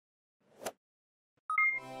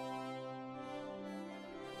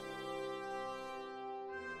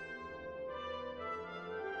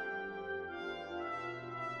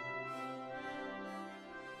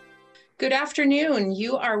Good afternoon.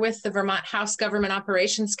 You are with the Vermont House Government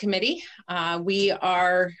Operations Committee. We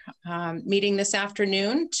are meeting this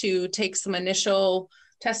afternoon to take some initial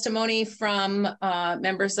testimony from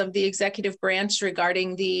members of the executive branch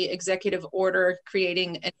regarding the executive order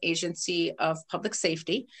creating an agency of public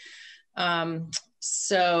safety.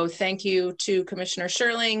 So thank you to Commissioner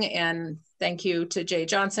Sherling and thank you to Jay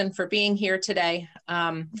Johnson for being here today.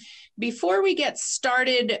 Before we get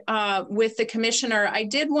started with the Commissioner, I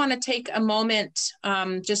did want to take a moment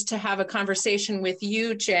just to have a conversation with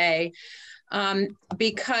you, Jay,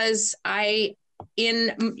 because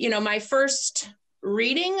in my first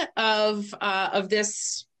reading of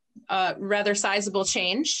this rather sizable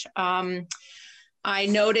change, I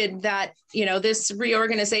noted that this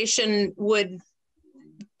reorganization would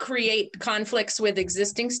create conflicts with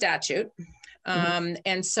existing statute.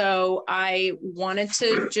 And so I wanted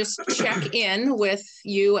to just check in with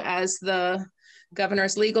you as the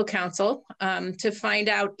governor's legal counsel to find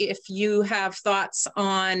out if you have thoughts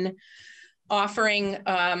on offering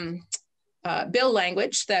bill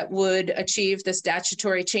language that would achieve the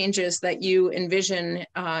statutory changes that you envision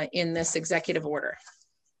in this executive order.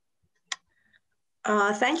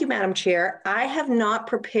 Thank you, Madam Chair. I have not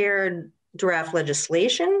prepared draft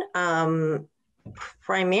legislation,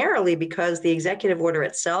 primarily because the executive order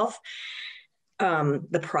itself,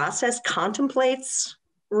 the process contemplates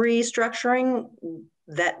restructuring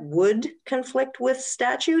that would conflict with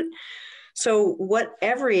statute. So what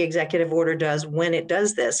every executive order does when it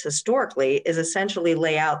does this historically is essentially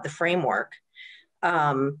lay out the framework,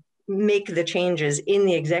 make the changes in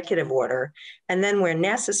the executive order, and then where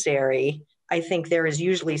necessary, I think there is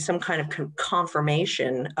usually some kind of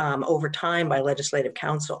confirmation over time by legislative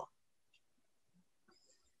council.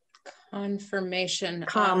 Confirmation.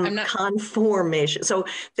 Conformation. So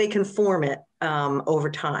they conform it over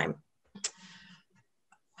time.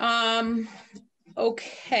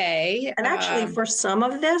 Okay. And actually, for some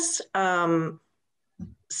of this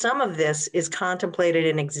is contemplated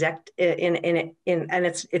in and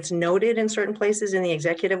it's noted in certain places in the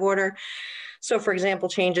executive order. So, for example,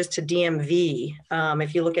 changes to DMV,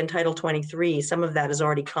 if you look in Title 23, some of that is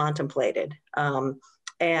already contemplated.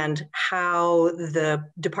 And how the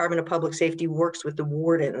Department of Public Safety works with the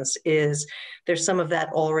wardens there's some of that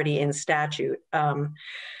already in statute.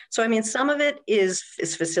 So, I mean, some of it is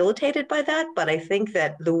facilitated by that, but I think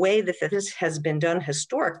that the way that this has been done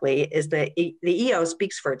historically is that the EO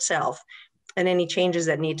speaks for itself. And any changes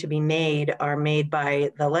that need to be made are made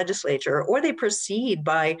by the legislature, or they proceed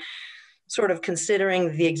by sort of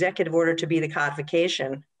considering the executive order to be the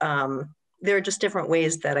codification. There are just different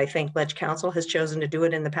ways that I think Leg Council has chosen to do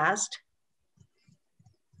it in the past.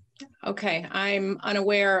 Okay, I'm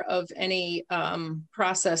unaware of any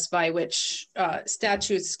process by which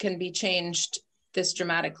statutes can be changed this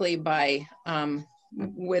dramatically by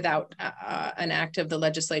without an act of the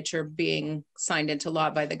legislature being signed into law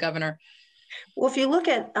by the governor. Well, if you look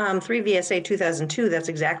at 3 VSA 2002, that's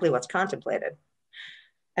exactly what's contemplated.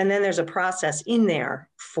 And then there's a process in there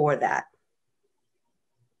for that.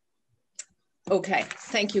 Okay,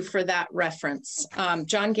 thank you for that reference.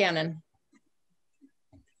 John Gannon.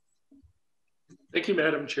 Thank you,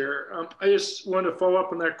 Madam Chair. I just want to follow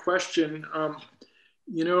up on that question. I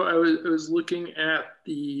was looking at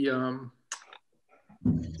the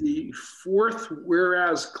fourth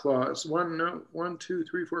whereas clause, one, two,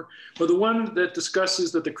 three, four. Well, the one that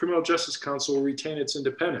discusses that the Criminal Justice Council will retain its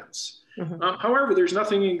independence. However, there's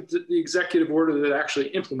nothing in the executive order that actually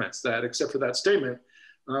implements that except for that statement,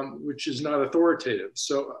 which is not authoritative.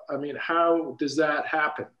 So, I mean, how does that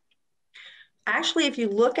happen? Actually, if you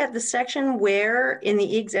look at the section where in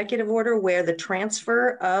the executive order where the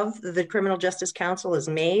transfer of the Criminal Justice Council is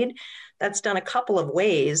made, that's done a couple of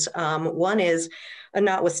ways. One is a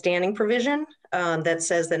notwithstanding provision that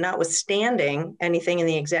says that notwithstanding anything in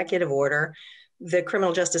the executive order, the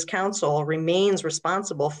Criminal Justice Council remains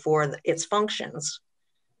responsible for its functions.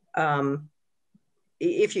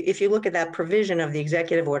 If you look at that provision of the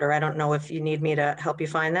executive order, I don't know if you need me to help you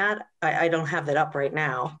find that. I don't have that up right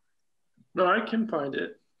now. No, I can find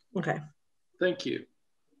it. Okay. Thank you.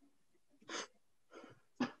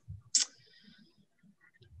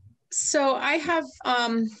 So I have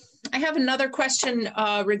another question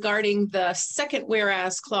regarding the second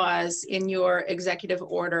whereas clause in your executive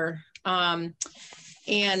order.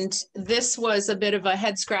 And this was a bit of a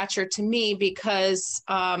head scratcher to me because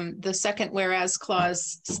the second whereas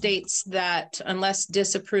clause states that unless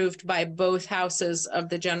disapproved by both houses of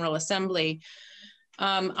the General Assembly,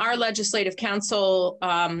 our legislative council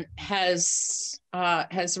has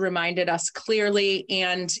reminded us clearly,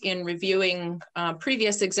 and in reviewing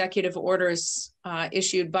previous executive orders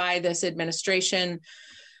issued by this administration,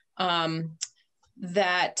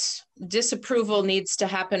 that disapproval needs to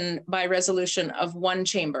happen by resolution of one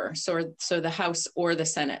chamber, so the House or the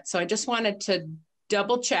Senate. So I just wanted to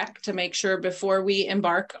double check to make sure before we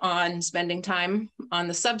embark on spending time on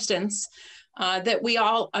the substance, that we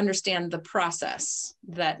all understand the process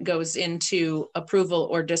that goes into approval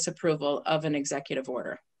or disapproval of an executive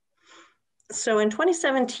order. So in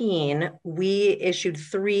 2017, we issued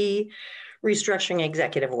 3 restructuring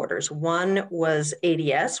executive orders. One was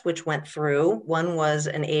ADS, which went through. One was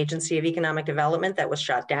an Agency of Economic Development that was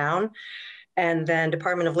shot down. And then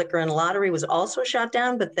Department of Liquor and Lottery was also shot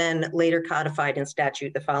down, but then later codified in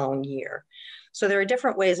statute the following year. So there are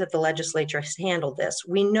different ways that the legislature has handled this.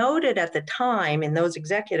 We noted at the time in those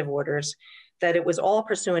executive orders that it was all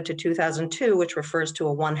pursuant to 2002, which refers to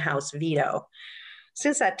a one-house veto.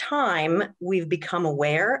 Since that time, we've become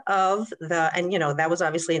aware of and that was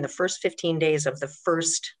obviously in the first 15 days of the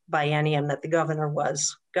first biennium that the governor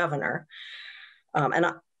was governor. And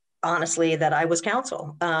honestly, that I was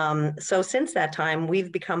counsel. So since that time,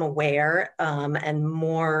 we've become aware and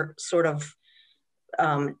more sort of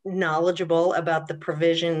knowledgeable about the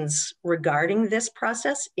provisions regarding this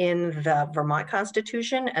process in the Vermont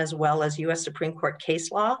Constitution, as well as US Supreme Court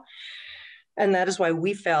case law. And that is why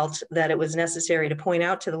we felt that it was necessary to point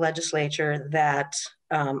out to the legislature that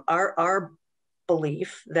our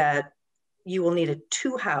belief that you will need a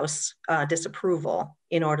 2-house disapproval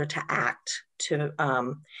in order to act to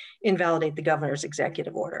invalidate the governor's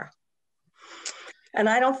executive order. And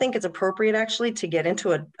I don't think it's appropriate actually to get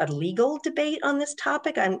into a legal debate on this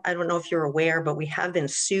topic. I don't know if you're aware, but we have been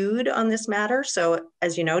sued on this matter. So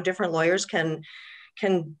as you know, different lawyers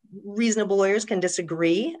reasonable lawyers can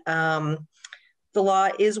disagree. The law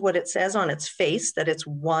is what it says on its face, that it's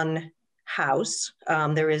one house.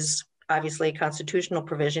 There is obviously a constitutional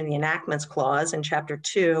provision, the enactments clause in chapter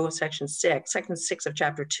 2, section 6 of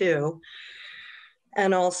chapter 2,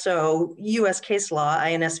 and also US case law,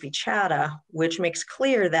 INS v. Chadha, which makes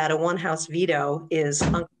clear that a one-house veto is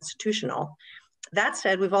unconstitutional. That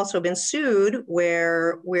said, we've also been sued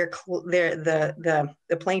where the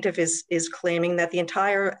plaintiff is claiming that the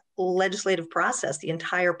entire legislative process, the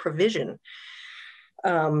entire provision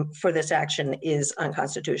for this action is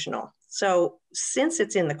unconstitutional. So since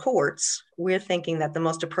it's in the courts, we're thinking that the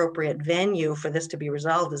most appropriate venue for this to be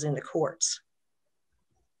resolved is in the courts.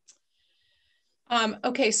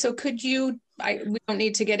 Okay, so could you, we don't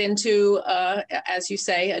need to get into, as you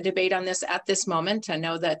say, a debate on this at this moment. I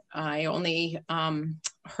know that I only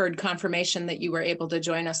heard confirmation that you were able to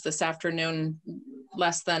join us this afternoon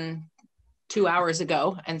less than 2 hours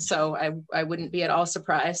ago. And so I wouldn't be at all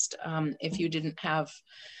surprised if you didn't have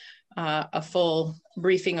a full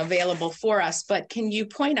briefing available for us. But can you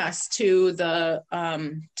point us to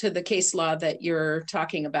the case law that you're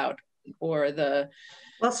talking about, or the?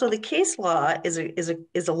 Well, so the case law is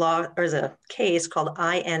a law, or is a case called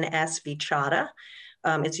INS v. Chadha.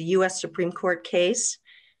 It's a U.S. Supreme Court case.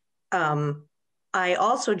 I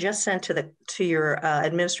also just sent to your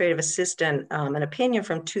administrative assistant an opinion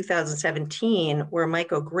from 2017 where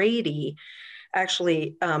Mike O'Grady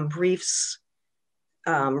actually briefs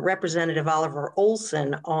Representative Oliver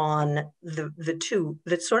Olson on the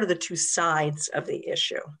two sides of the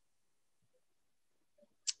issue.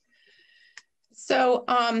 So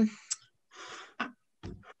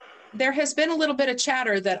there has been a little bit of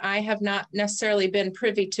chatter that I have not necessarily been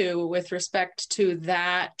privy to with respect to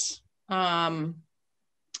that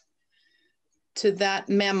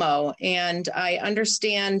memo, and I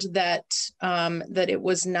understand that that it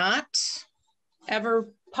was not ever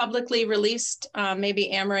publicly released.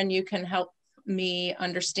 Maybe Ameren, you can help me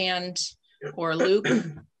understand, or Luke.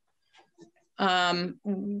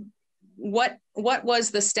 What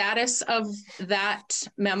was the status of that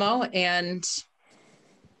memo, and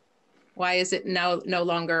why is it now no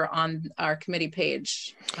longer on our committee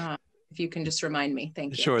page? If you can just remind me,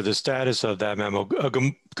 thank you. Sure, the status of that memo.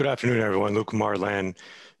 Good afternoon, everyone. Luke Marland,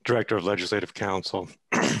 Director of Legislative Counsel.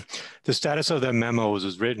 The status of that memo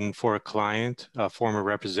was written for a client, a former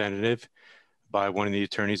representative, by one of the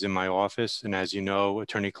attorneys in my office. And as you know,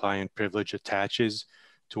 attorney-client privilege attaches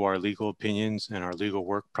to our legal opinions and our legal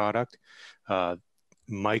work product.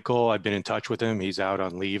 Michael, I've been in touch with him. He's out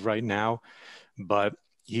on leave right now, but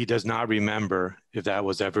he does not remember if that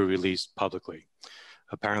was ever released publicly.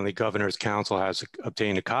 Apparently, Governor's Counsel has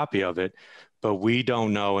obtained a copy of it, but we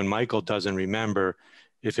don't know, and Michael doesn't remember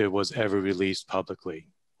if it was ever released publicly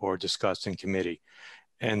or discussed in committee.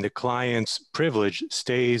 And the client's privilege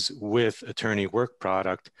stays with attorney work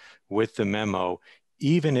product with the memo,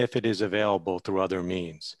 even if it is available through other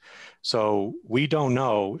means. So we don't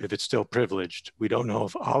know if it's still privileged. We don't know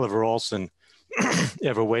if Oliver Olson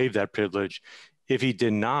ever waived that privilege. If he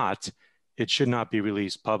did not, it should not be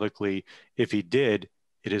released publicly. If he did,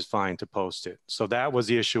 it is fine to post it. So that was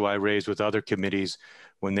the issue I raised with other committees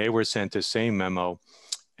when they were sent the same memo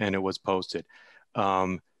and it was posted.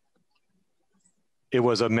 It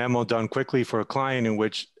was a memo done quickly for a client in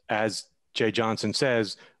which, as Jay Johnson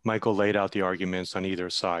says, Michael laid out the arguments on either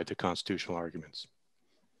side, the constitutional arguments.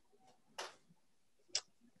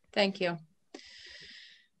 Thank you.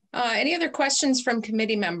 Any other questions from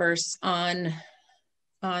committee members on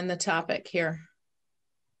the topic here?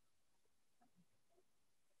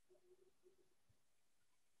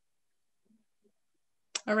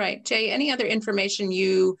 All right, Jay, any other information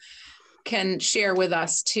you can share with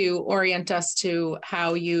us to orient us to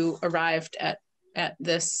how you arrived at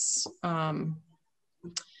this,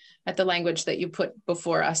 at the language that you put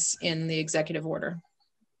before us in the executive order?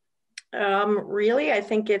 Really, I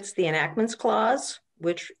think it's the enactments clause,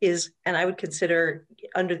 which is, and I would consider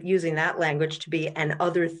under using that language to be an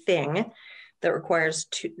other thing that requires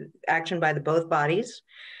action by the both bodies.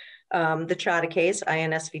 The Chadha case,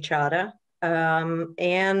 INS v. Chadha.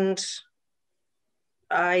 And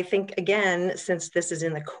I think, again, since this is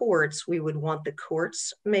in the courts, we would want the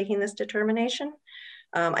courts making this determination.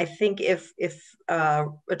 I think if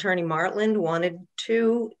Attorney Martland wanted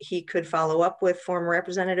to, he could follow up with former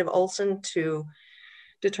Representative Olson to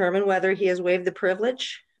determine whether he has waived the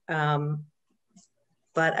privilege. But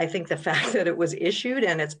I think the fact that it was issued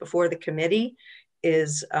and it's before the committee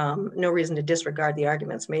is no reason to disregard the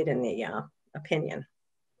arguments made in the opinion.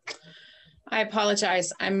 I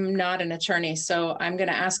apologize. I'm not an attorney, so I'm going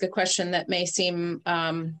to ask a question that may seem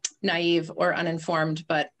naive or uninformed,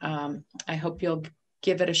 but I hope you'll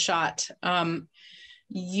give it a shot.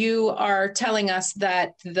 You are telling us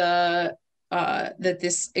that that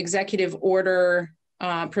this executive order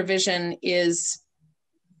provision is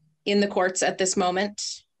in the courts at this moment,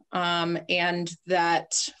 and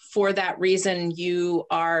that for that reason you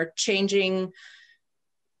are changing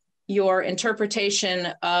your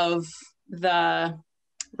interpretation of the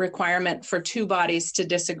requirement for two bodies to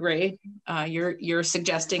disagree. You're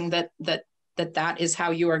suggesting that is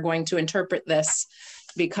how you are going to interpret this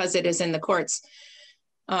because it is in the courts.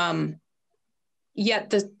 Yet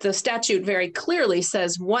the statute very clearly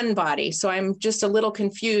says one body. So I'm just a little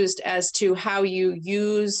confused as to how you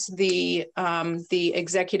use the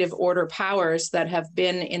executive order powers that have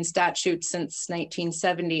been in statute since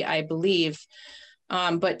 1970, I believe,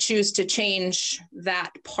 but choose to change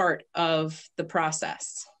that part of the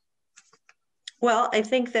process. Well, I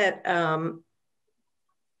think that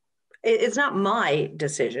it's not my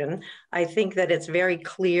decision. I think that it's very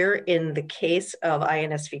clear in the case of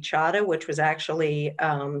INS v. Chadha, which was actually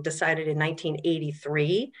decided in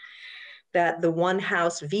 1983, that the one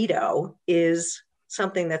house veto is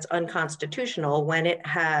something that's unconstitutional when it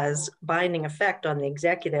has binding effect on the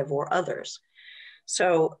executive or others.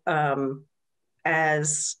 So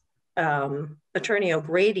as Attorney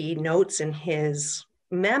O'Grady notes in his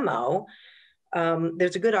memo,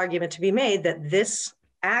 there's a good argument to be made that this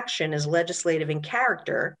action is legislative in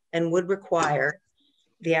character and would require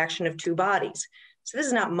the action of two bodies. So this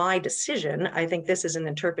is not my decision. I think this is an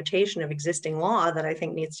interpretation of existing law that I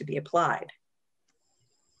think needs to be applied.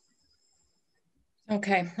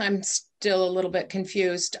 Okay, I'm still a little bit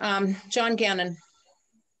confused. John Gannon.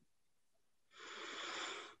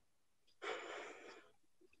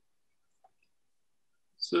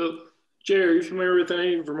 So, Jay, are you familiar with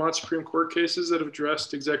any Vermont Supreme Court cases that have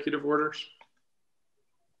addressed executive orders?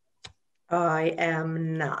 I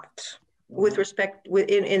am not. With respect,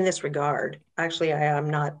 in this regard, actually, I am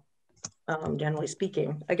not, generally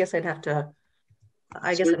speaking. I guess I'd have to,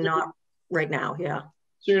 I guess I'm not right now, yeah.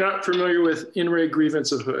 So you're not familiar with in re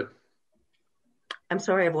grievance of Hood? I'm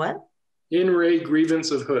sorry, of what? In re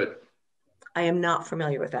grievance of Hood. I am not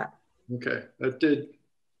familiar with that. Okay, that did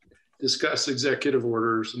discuss executive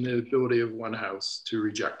orders and the ability of one house to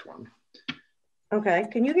reject one. Okay,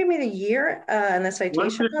 can you give me the year and the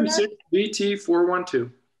citation on that? 156 VT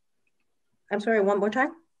 412. I'm sorry, one more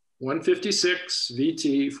time? 156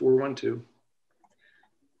 VT 412.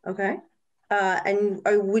 Okay. And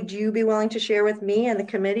would you be willing to share with me and the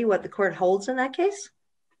committee what the court holds in that case?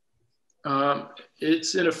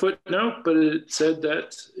 It's in a footnote, but it said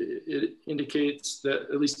that it indicates that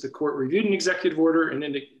at least the court reviewed an executive order and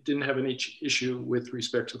then it didn't have any issue with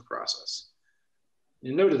respect to the process.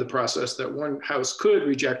 It noted the process that one house could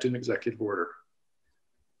reject an executive order.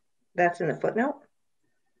 That's in the footnote?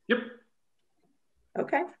 Yep.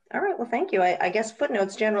 Okay. All right. Well, thank you. I guess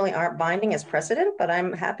footnotes generally aren't binding as precedent, but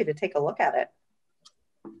I'm happy to take a look at it.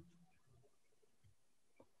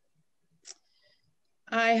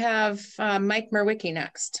 I have Mike Merwicki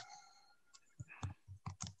next.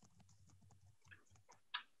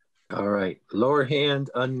 All right, lower hand,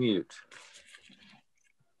 unmute.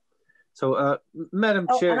 So, Madam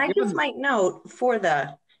Chair. And I just might note for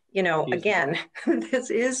the, you know, again, this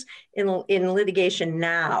is in litigation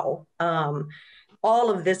now.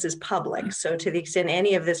 All of this is public. So to the extent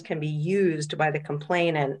any of this can be used by the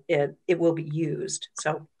complainant, it will be used.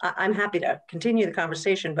 So I'm happy to continue the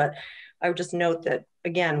conversation, but I would just note that,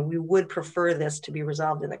 again, we would prefer this to be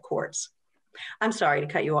resolved in the courts. I'm sorry to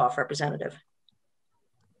cut you off, Representative.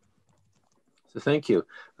 So thank you.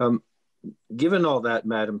 Given all that,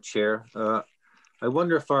 Madam Chair, I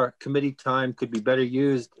wonder if our committee time could be better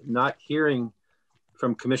used not hearing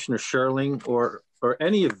from Commissioner Sherling or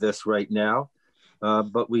any of this right now,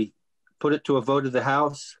 but we put it to a vote of the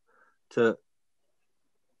House to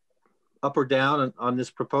up or down on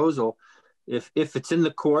this proposal. If it's in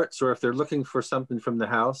the courts or if they're looking for something from the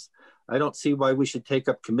House, I don't see why we should take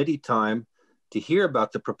up committee time to hear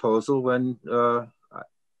about the proposal when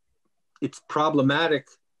it's problematic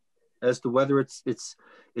as to whether it's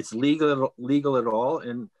legal at all.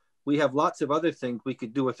 And we have lots of other things we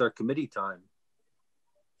could do with our committee time.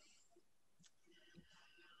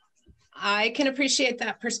 I can appreciate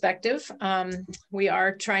that perspective. We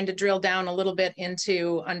are trying to drill down a little bit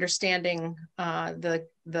into understanding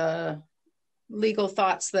the legal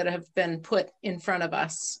thoughts that have been put in front of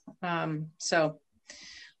us. So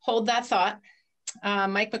hold that thought.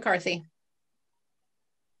 Mike McCarthy.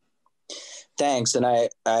 Thanks. And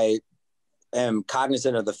I am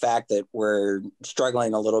cognizant of the fact that we're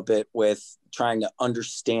struggling a little bit with trying to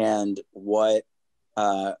understand what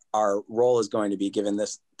our role is going to be, given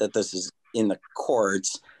that this is in the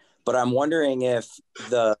courts. But I'm wondering if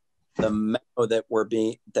the memo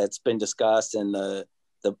that's been discussed and the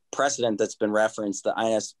precedent that's been referenced, the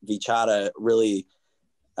Ines v. Chadha, really,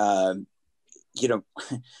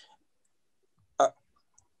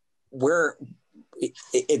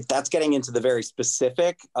 if that's getting into the very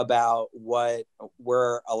specific about what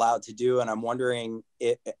we're allowed to do. And I'm wondering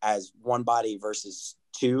it as one body versus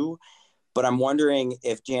two, but I'm wondering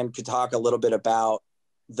if Jan could talk a little bit about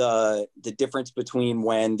the difference between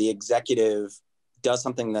when the executive does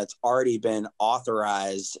something that's already been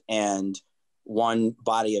authorized and one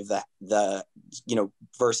body of the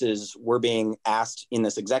versus we're being asked in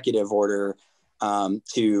this executive order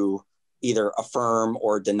to either affirm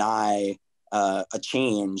or deny a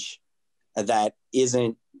change that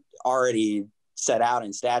isn't already set out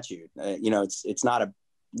in statute. It's not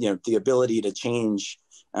the ability to change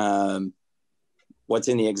what's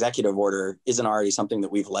in the executive order isn't already something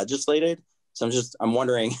that we've legislated. So I'm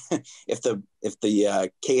wondering if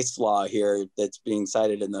the case law here that's being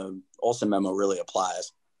cited in the Olson memo really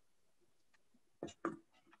applies.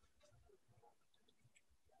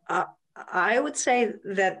 I would say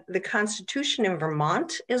that the Constitution in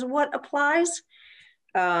Vermont is what applies.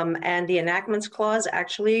 And the enactments clause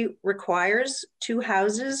actually requires two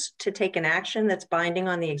houses to take an action that's binding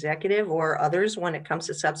on the executive or others when it comes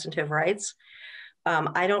to substantive rights.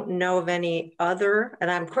 I don't know of any other,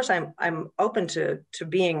 and of course I'm open to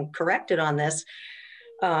being corrected on this,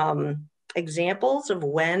 examples of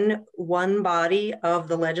when one body of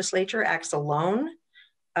the legislature acts alone,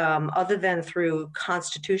 other than through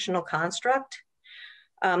constitutional construct.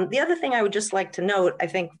 The other thing I would just like to note, I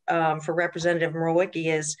think for Representative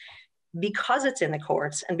Mrowicki, is because it's in the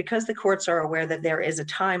courts and because the courts are aware that there is a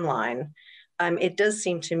timeline, it does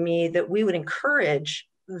seem to me that we would encourage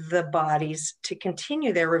the bodies to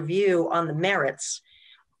continue their review on the merits,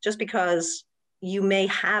 just because you may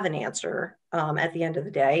have an answer at the end of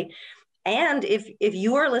the day. And if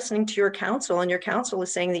you are listening to your counsel and your counsel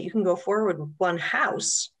is saying that you can go forward with one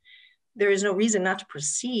house, there is no reason not to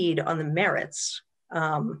proceed on the merits.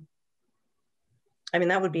 I mean,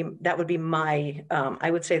 that would be my, I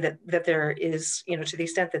would say that there is, to the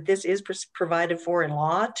extent that this is provided for in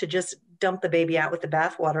law, to just dump the baby out with the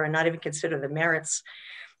bathwater and not even consider the merits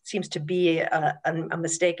seems to be a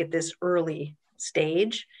mistake at this early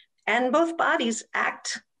stage. And both bodies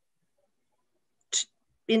act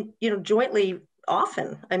jointly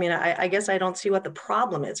often. I mean, I guess I don't see what the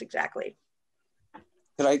problem is exactly.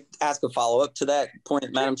 Could I ask a follow-up to that point,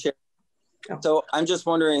 Madam Chair? Oh. So I'm just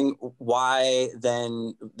wondering why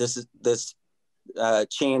then this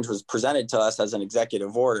change was presented to us as an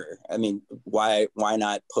executive order. I mean, why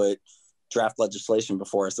not put draft legislation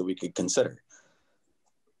before us that we could consider?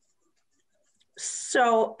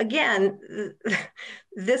 So again,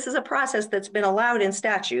 this is a process that's been allowed in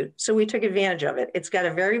statute, so we took advantage of it. It's got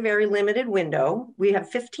a very, very limited window. We have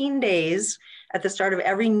 15 days at the start of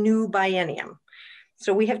every new biennium.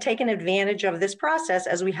 So we have taken advantage of this process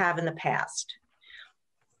as we have in the past.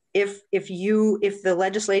 If the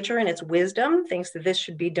legislature in its wisdom thinks that this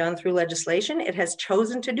should be done through legislation, it has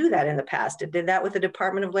chosen to do that in the past. It did that with the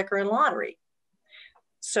Department of Liquor and Lottery.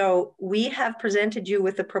 So we have presented you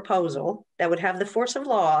with a proposal that would have the force of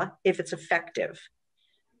law if it's effective.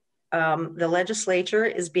 The legislature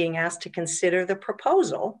is being asked to consider the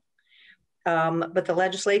proposal, but the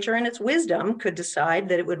legislature in its wisdom could decide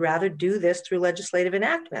that it would rather do this through legislative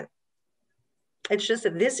enactment. It's just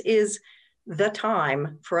that this is the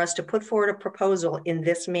time for us to put forward a proposal in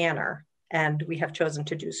this manner, and we have chosen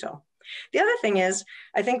to do so. The other thing is,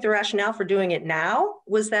 I think the rationale for doing it now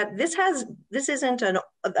was that this isn't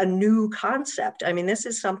a new concept. I mean, this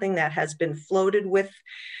is something that has been floated with,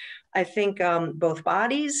 I think, both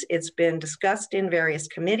bodies. It's been discussed in various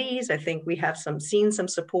committees. I think we have seen some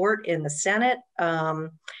support in the Senate.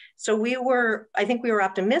 So I think we were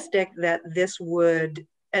optimistic that this would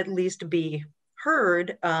at least be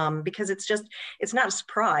heard, because it's not a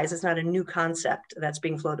surprise. It's not a new concept that's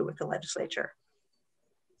being floated with the legislature.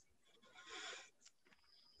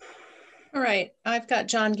 All right, I've got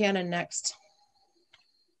John Gannon next.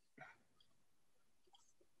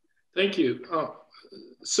 Thank you.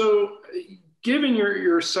 So given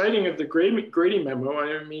your citing of the Grady memo,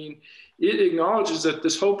 I mean, it acknowledges that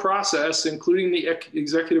this whole process, including the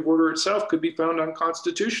executive order itself, could be found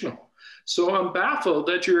unconstitutional. So I'm baffled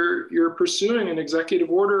that you're pursuing an executive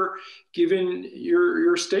order given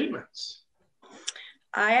your statements.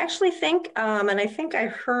 I actually think, and I think I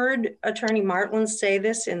heard Attorney Martland say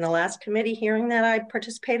this in the last committee hearing that I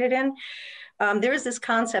participated in, there is this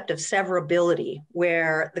concept of severability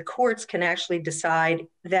where the courts can actually decide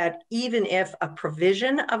that even if a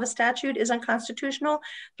provision of a statute is unconstitutional,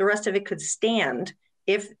 the rest of it could stand.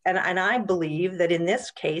 And I believe that in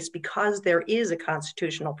this case, because there is a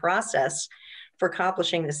constitutional process for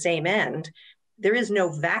accomplishing the same end, there is no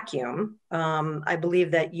vacuum. I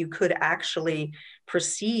believe that you could actually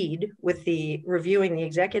proceed with reviewing the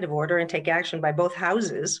executive order and take action by both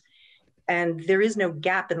houses. And there is no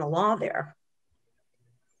gap in the law there.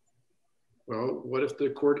 Well, what if the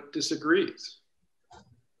court disagrees?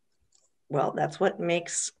 Well, that's what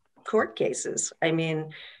makes court cases. I mean,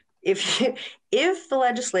 if the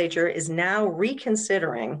legislature is now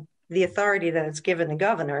reconsidering the authority that it's given the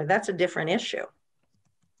governor, that's a different issue.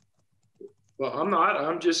 Well, I'm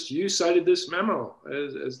not. You cited this memo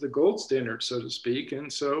as the gold standard, so to speak.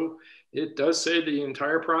 And so it does say the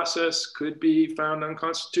entire process could be found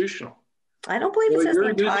unconstitutional. I don't believe it says the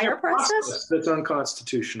entire process. That's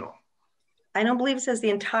unconstitutional. I don't believe it says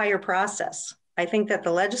the entire process. I think that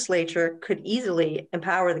the legislature could easily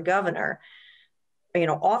empower the governor,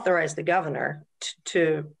 authorize the governor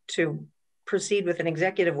to proceed with an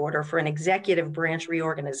executive order for an executive branch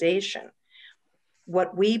reorganization.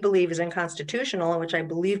 What we believe is unconstitutional, and which I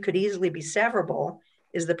believe could easily be severable,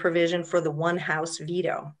 is the provision for the one house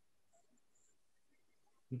veto.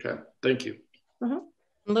 Okay, thank you.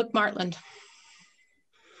 Mm-hmm. Luke Martland.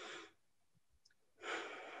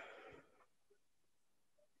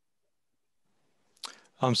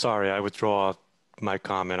 I'm sorry, I withdraw my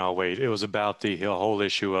comment. I'll wait. It was about the whole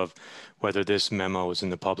issue of whether this memo is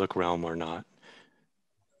in the public realm or not.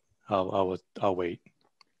 I'll wait.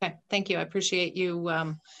 Okay, thank you. I appreciate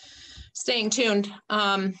you staying tuned.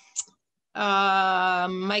 Mike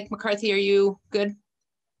McCarthy, are you good?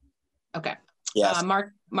 Okay. Yes.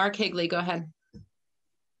 Mark Higley, go ahead.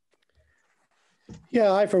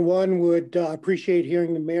 Yeah, I, for one, would appreciate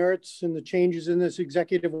hearing the merits and the changes in this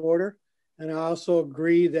executive order. And I also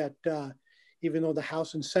agree that even though the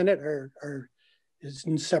House and Senate are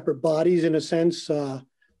in separate bodies in a sense,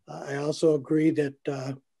 I also agree that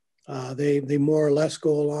they more or less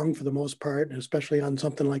go along for the most part, especially on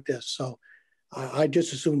something like this. So I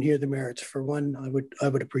just as soon hear the merits. For one, I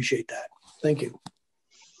would appreciate that. Thank you.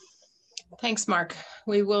 Thanks, Mark.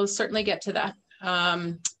 We will certainly get to that.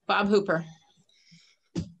 Bob Hooper.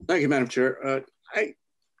 Thank you, Madam Chair. I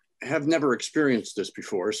have never experienced this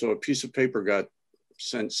before. So a piece of paper got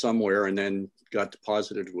sent somewhere and then got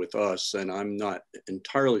deposited with us. And I'm not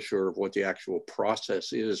entirely sure of what the actual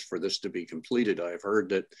process is for this to be completed. I've heard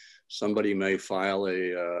that somebody may file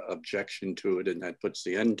a objection to it and that puts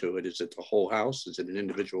the end to it. Is it the whole House? Is it an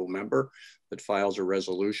individual member that files a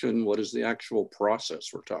resolution? What is the actual process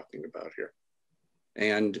we're talking about here?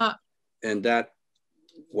 And that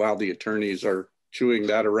while the attorneys are chewing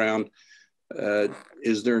that around,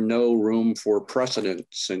 is there no room for precedent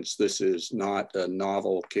since this is not a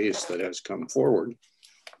novel case that has come forward?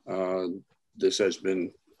 This has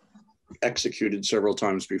been executed several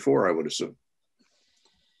times before, I would assume.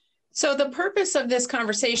 So the purpose of this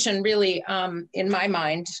conversation really, in my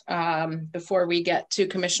mind, before we get to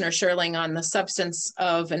Commissioner Sherling on the substance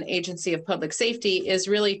of an agency of public safety, is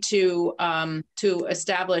really to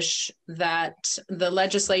establish that the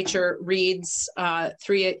legislature reads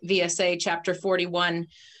 3 VSA Chapter 41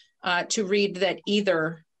 to read that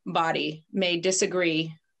either body may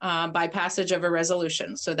disagree by passage of a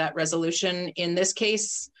resolution. So that resolution in this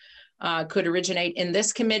case could originate in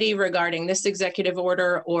this committee regarding this executive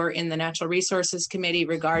order, or in the Natural Resources Committee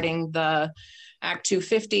regarding the Act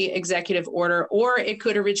 250 executive order, or it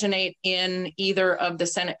could originate in either of the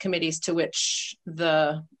Senate committees to which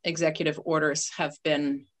the executive orders have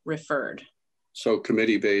been referred. So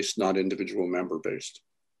committee-based, not individual member-based.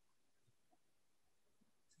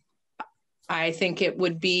 I think it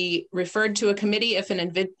would be referred to a committee if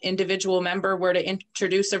an individual member were to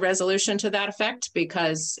introduce a resolution to that effect,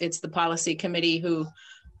 because it's the policy committee who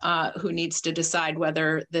needs to decide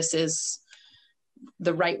whether this is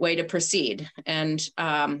the right way to proceed. And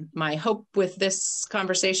my hope with this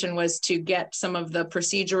conversation was to get some of the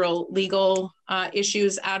procedural legal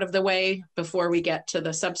issues out of the way before we get to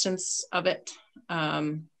the substance of it.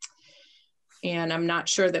 And I'm not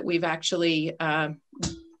sure that we've actually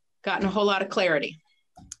gotten a whole lot of clarity.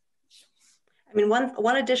 I mean,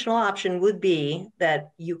 one additional option would be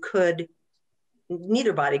that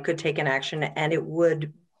neither body could take an action and it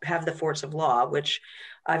would have the force of law, which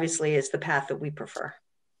obviously is the path that we prefer.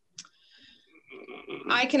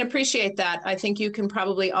 I can appreciate that. I think you can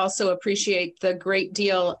probably also appreciate the great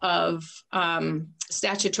deal of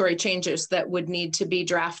statutory changes that would need to be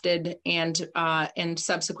drafted and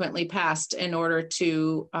subsequently passed in order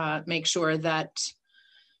to make sure that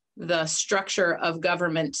the structure of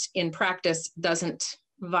government in practice doesn't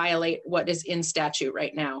violate what is in statute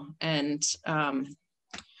right now. And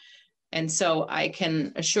so I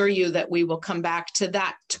can assure you that we will come back to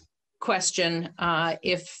that question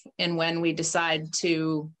if and when we decide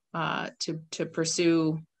to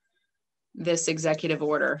pursue this executive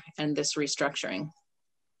order and this restructuring.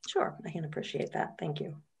 Sure, I can appreciate that. Thank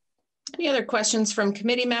you. Any other questions from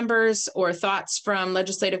committee members or thoughts from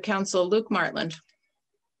Legislative Counsel Luke Martland?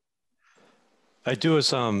 I do have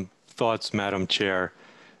some thoughts, Madam Chair.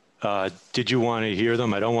 Did you want to hear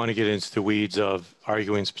them? I don't want to get into the weeds of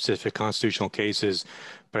arguing specific constitutional cases,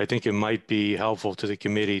 but I think it might be helpful to the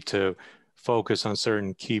committee to focus on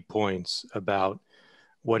certain key points about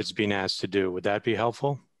what it's being asked to do. Would that be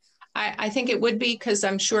helpful? I think it would be, because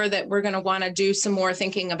I'm sure that we're going to want to do some more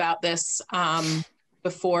thinking about this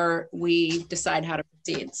before we decide how to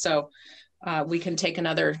proceed. So we can take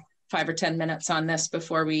another 5 or 10 minutes on this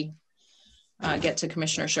before we get to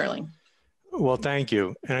Commissioner Sherling. Well, thank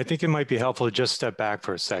you. And I think it might be helpful to just step back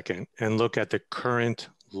for a second and look at the current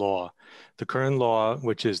law. The current law,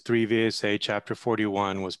 which is 3 VSA Chapter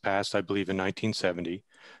 41, was passed, I believe, in 1970.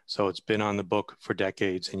 So it's been on the book for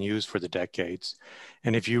decades and used for the decades.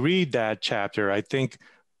 And if you read that chapter, I think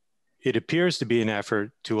it appears to be an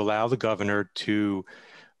effort to allow the governor to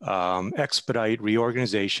expedite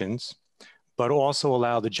reorganizations, but also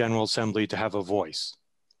allow the General Assembly to have a voice.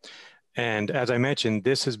 And as I mentioned,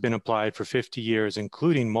 this has been applied for 50 years,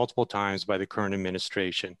 including multiple times by the current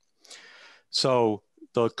administration. So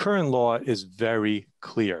the current law is very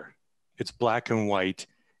clear. It's black and white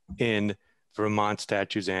in Vermont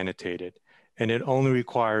statutes annotated, and it only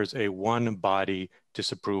requires a one-body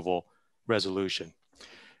disapproval resolution.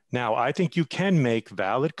 Now, I think you can make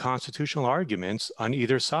valid constitutional arguments on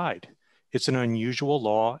either side. It's an unusual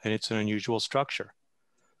law and it's an unusual structure.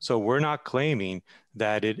 So we're not claiming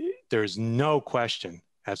that there's no question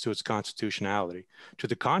as to its constitutionality. To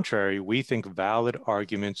the contrary, we think valid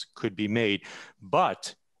arguments could be made,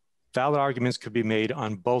 but valid arguments could be made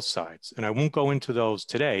on both sides. And I won't go into those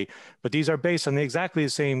today, but these are based on exactly the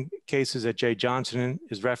same cases that Jay Johnson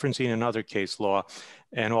is referencing in other case law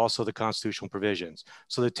and also the constitutional provisions.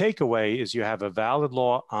 So the takeaway is you have a valid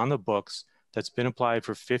law on the books that's been applied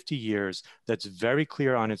for 50 years, that's very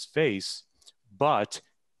clear on its face, but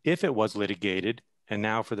if it was litigated, and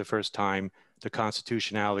now for the first time, the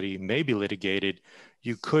constitutionality may be litigated,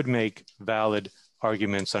 you could make valid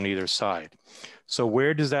arguments on either side. So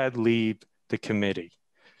where does that leave the committee?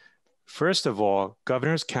 First of all,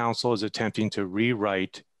 Governor's Council is attempting to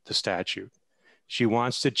rewrite the statute. She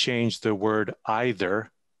wants to change the word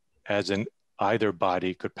either, as in either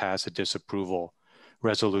body could pass a disapproval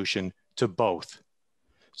resolution, to both.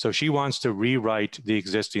 So she wants to rewrite the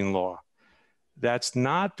existing law. That's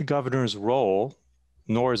not the governor's role,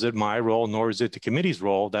 nor is it my role, nor is it the committee's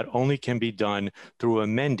role. That only can be done through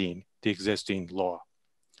amending the existing law.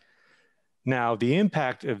 Now, the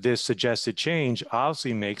impact of this suggested change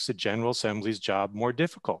obviously makes the General Assembly's job more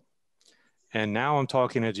difficult. And now I'm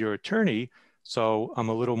talking as your attorney, so I'm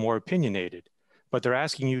a little more opinionated, but they're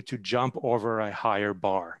asking you to jump over a higher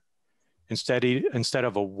bar. Instead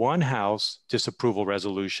of a one-house disapproval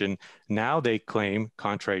resolution, now they claim,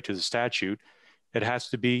 contrary to the statute, it has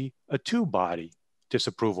to be a two-body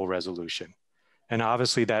disapproval resolution. And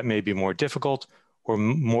obviously that may be more difficult or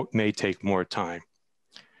may take more time.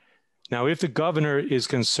 Now, if the governor is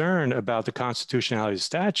concerned about the constitutionality of the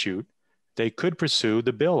statute, they could pursue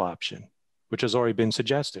the bill option, which has already been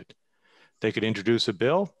suggested. They could introduce a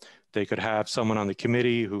bill. They could have someone on the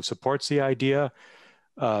committee who supports the idea,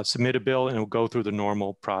 submit a bill, and it will go through the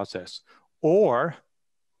normal process. Or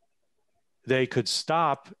they could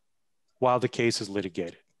stop while the case is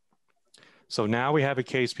litigated. So now we have a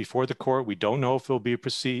case before the court. We don't know if it will be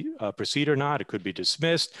proceed or not. It could be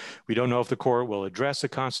dismissed. We don't know if the court will address the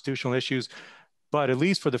constitutional issues. But at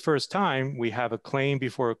least for the first time, we have a claim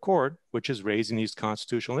before a court which is raising these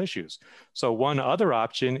constitutional issues. So one other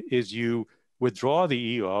option is you withdraw the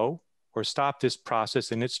EO or stop this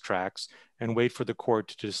process in its tracks and wait for the court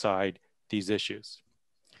to decide these issues.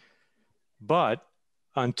 But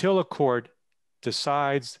until a court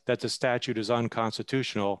decides that the statute is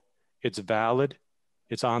unconstitutional, it's valid,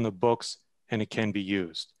 it's on the books, and it can be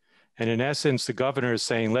used. And in essence, the governor is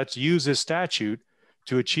saying, let's use this statute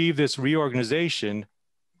to achieve this reorganization.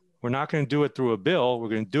 We're not going to do it through a bill, we're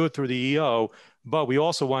going to do it through the EO, but we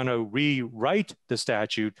also want to rewrite the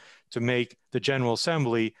statute to make the General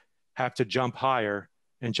Assembly have to jump higher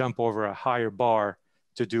and jump over a higher bar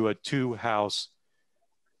to do a two-house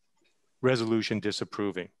resolution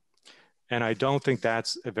disapproving. And I don't think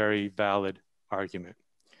that's a very valid argument.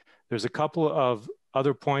 There's a couple of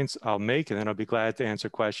other points I'll make, and then I'll be glad to answer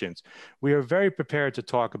questions. We are very prepared to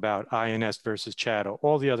talk about INS versus Chattel,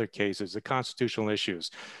 all the other cases, the constitutional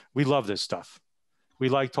issues. We love this stuff. We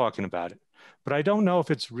like talking about it. But I don't know if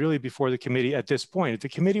it's really before the committee at this point. If the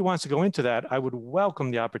committee wants to go into that, I would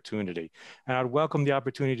welcome the opportunity. And I'd welcome the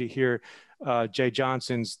opportunity to hear Jay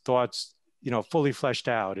Johnson's thoughts, fully fleshed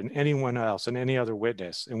out, and anyone else and any other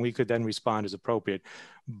witness, and we could then respond as appropriate.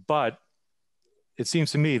 But it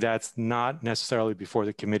seems to me that's not necessarily before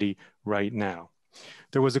the committee right now.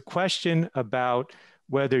 There was a question about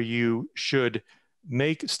whether you should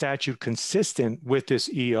make statute consistent with this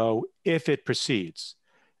EO if it proceeds.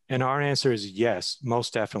 And our answer is yes,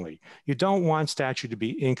 most definitely. You don't want statute to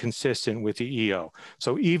be inconsistent with the EO.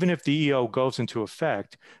 So even if the EO goes into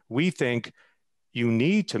effect, we think you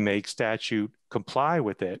need to make statute comply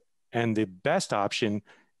with it. And the best option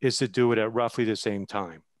is to do it at roughly the same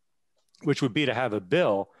time, which would be to have a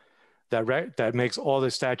bill that makes all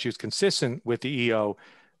the statutes consistent with the EO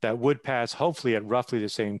that would pass hopefully at roughly the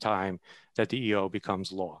same time that the EO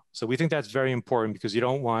becomes law. So we think that's very important because you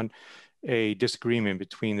don't want a disagreement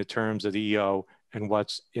between the terms of the EO and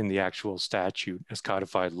what's in the actual statute as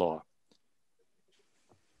codified law.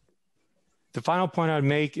 The final point I'd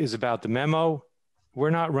make is about the memo.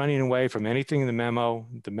 We're not running away from anything in the memo.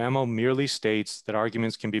 The memo merely states that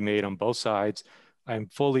arguments can be made on both sides. I'm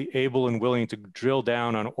fully able and willing to drill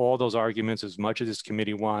down on all those arguments as much as this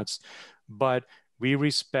committee wants, but we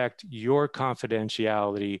respect your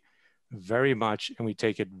confidentiality very much and we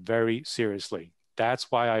take it very seriously.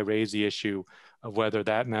 That's why I raised the issue of whether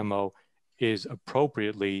that memo is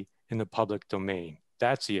appropriately in the public domain.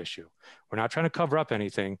 That's the issue. We're not trying to cover up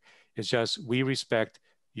anything. It's just we respect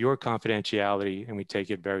your confidentiality and we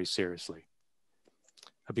take it very seriously.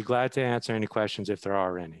 I'd be glad to answer any questions if there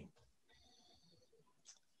are any.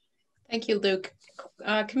 Thank you, Luke.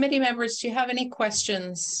 Committee members, do you have any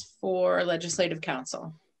questions for Legislative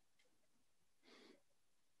Council?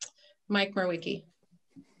 Mike Merwicki.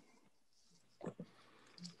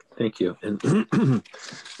 Thank you. And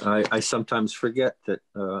I sometimes forget that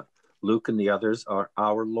Luke and the others are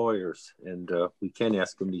our lawyers, and we can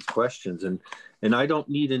ask them these questions. And I don't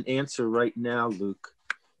need an answer right now, Luke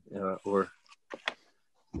or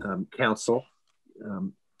counsel,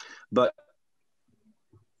 but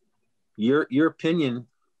your opinion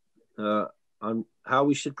on how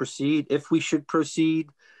we should proceed, if we should proceed,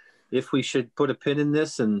 if we should put a pin in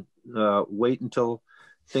this and wait until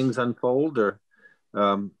things unfold, or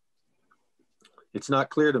it's not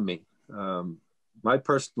clear to me. My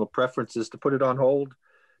personal preference is to put it on hold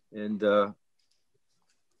and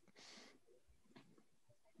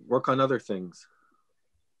work on other things.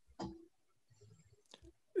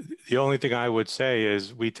 The only thing I would say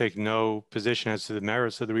is we take no position as to the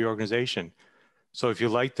merits of the reorganization. So if you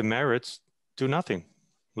like the merits, do nothing,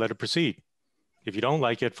 let it proceed. If you don't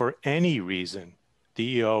like it for any reason,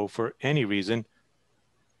 DEO for any reason,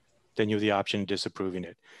 then you have the option of disapproving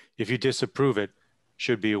it. If you disapprove it,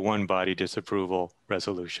 should be a one-body disapproval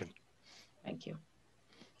resolution. Thank you.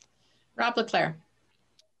 Rob Leclerc.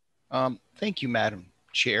 Thank you, Madam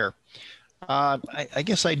Chair. I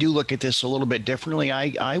guess I do look at this a little bit differently.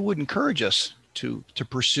 I would encourage us to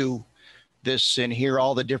pursue this and hear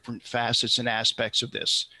all the different facets and aspects of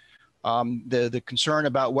this. The concern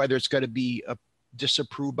about whether it's going to be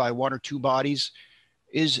disapproved by one or two bodies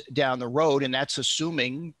is down the road, and that's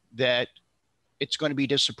assuming that it's going to be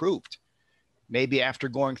disapproved. Maybe after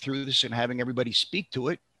going through this and having everybody speak to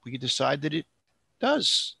it, we could decide that it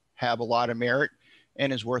does have a lot of merit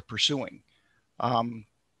and is worth pursuing.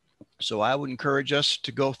 So I would encourage us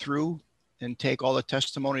to go through and take all the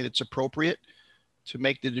testimony that's appropriate to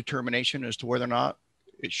make the determination as to whether or not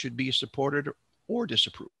it should be supported or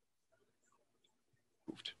disapproved.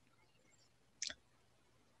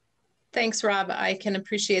 Thanks, Rob. I can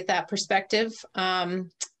appreciate that perspective.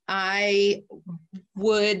 I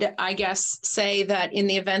would, I guess, say that in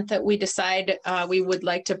the event that we decide we would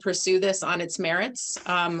like to pursue this on its merits,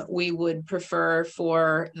 we would prefer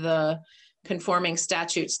for the conforming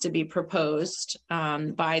statutes to be proposed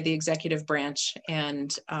by the executive branch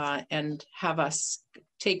and have us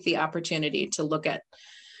take the opportunity to look at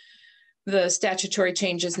the statutory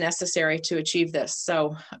changes necessary to achieve this.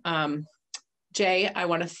 So, Jay, I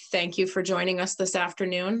want to thank you for joining us this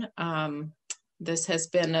afternoon. This has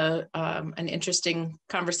been an interesting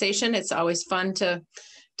conversation. It's always fun to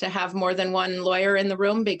have more than one lawyer in the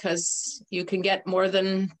room because you can get more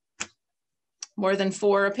than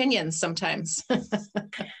 4 opinions sometimes.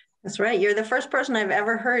 That's right. You're the first person I've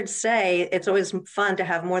ever heard say it's always fun to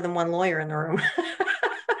have more than one lawyer in the room.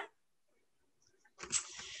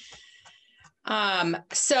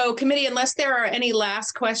 So committee, unless there are any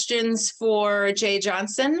last questions for Jay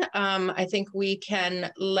Johnson, I think we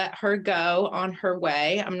can let her go on her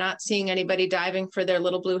way. I'm not seeing anybody diving for their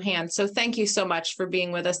little blue hand. So thank you so much for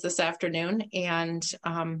being with us this afternoon. And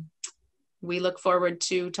we look forward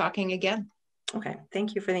to talking again. Okay,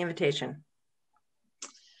 thank you for the invitation.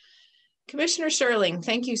 Commissioner Sherling,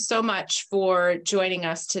 thank you so much for joining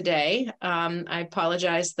us today. I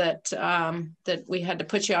apologize that that we had to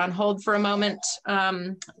put you on hold for a moment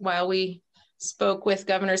while we spoke with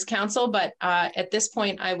Governor's Council, but at this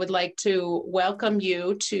point, I would like to welcome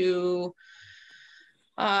you to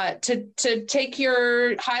take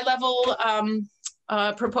your high-level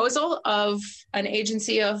proposal of an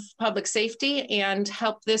agency of public safety and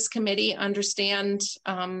help this committee understand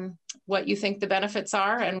what you think the benefits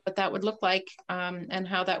are and what that would look like and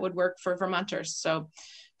how that would work for Vermonters. So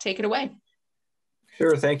take it away.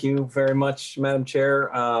 Sure, thank you very much, Madam Chair.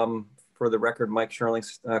 For the record, Mike Sherling,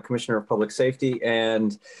 Commissioner of Public Safety.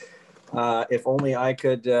 And if only I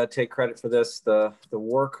could take credit for this, the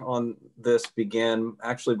work on this began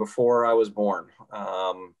actually before I was born.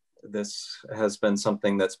 This has been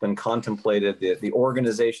something that's been contemplated. The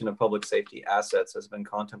organization of public safety assets has been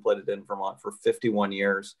contemplated in Vermont for 51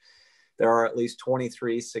 years. There are at least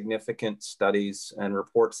 23 significant studies and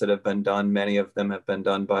reports that have been done. Many of them have been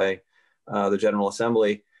done by the General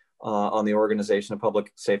Assembly on the organization of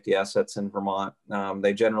public safety assets in Vermont.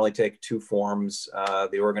 They generally take 2 forms,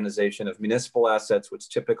 the organization of municipal assets, which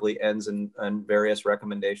typically ends in various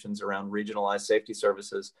recommendations around regionalized safety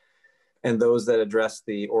services, and those that address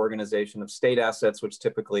the organization of state assets, which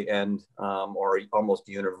typically end or almost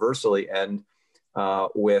universally end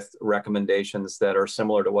with recommendations that are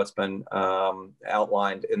similar to what's been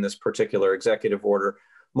outlined in this particular executive order.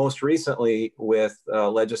 Most recently with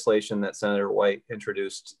legislation that Senator White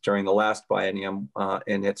introduced during the last biennium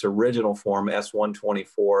in its original form,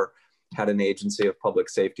 S-124, had an agency of public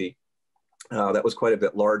safety that was quite a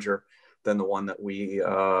bit larger than the one that we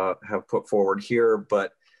have put forward here,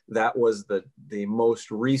 but that was the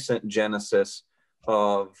most recent genesis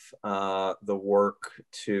of the work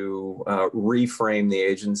to reframe the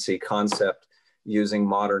agency concept using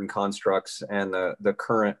modern constructs and the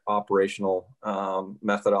current operational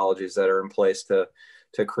methodologies that are in place to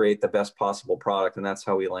create the best possible product. And that's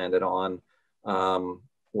how we landed on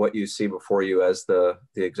what you see before you as the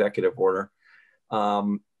executive order.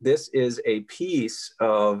 This is a piece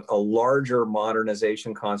of a larger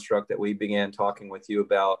modernization construct that we began talking with you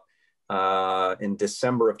about in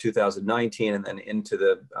December of 2019 and then into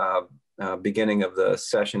the beginning of the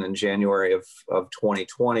session in January of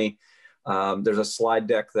 2020. There's a slide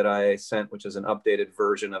deck that I sent, which is an updated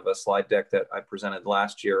version of a slide deck that I presented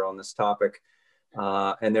last year on this topic.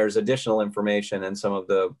 And there's additional information in some of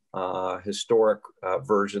the historic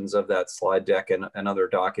versions of that slide deck and other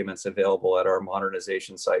documents available at our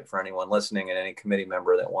modernization site for anyone listening and any committee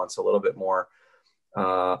member that wants a little bit more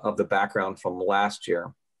of the background from last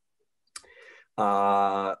year.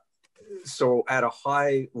 So at a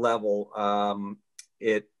high level,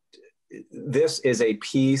 this is a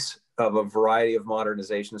piece of a variety of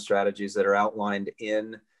modernization strategies that are outlined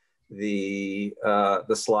in the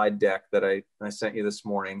slide deck that I sent you this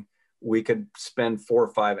morning. We could spend 4 or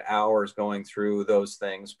 5 hours going through those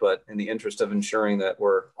things, but in the interest of ensuring that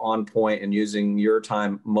we're on point and using your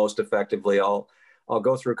time most effectively, I'll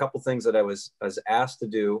go through a couple things that I was asked to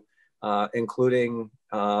do, including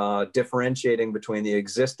differentiating between the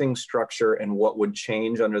existing structure and what would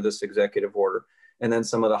change under this executive order, and then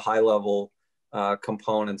some of the high-level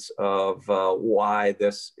components of why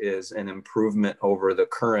this is an improvement over the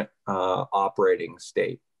current operating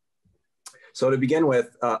state. So to begin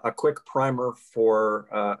with, a quick primer for,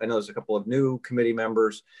 I know there's a couple of new committee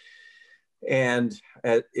members, and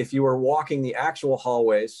if you were walking the actual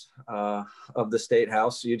hallways of the State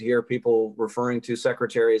House, you'd hear people referring to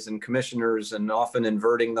secretaries and commissioners and often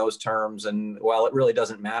inverting those terms. And while it really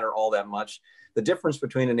doesn't matter all that much, the difference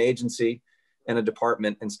between an agency and a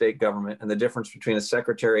department in state government and the difference between a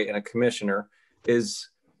secretary and a commissioner is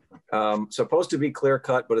supposed to be clear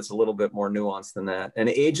cut, but it's a little bit more nuanced than that. An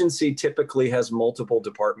agency typically has multiple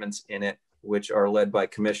departments in it, which are led by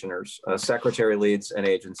commissioners. Secretary leads an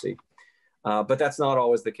agency. But that's not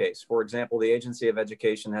always the case. For example, the Agency of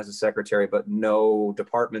Education has a secretary, but no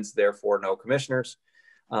departments, therefore no commissioners.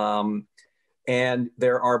 And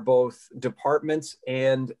there are both departments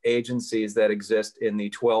and agencies that exist in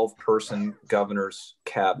the 12-person governor's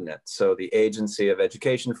cabinet. So the Agency of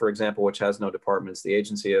Education, for example, which has no departments, the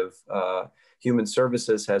Agency of Human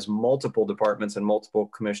Services has multiple departments and multiple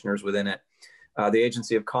commissioners within it. The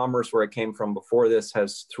Agency of Commerce, where I came from before this,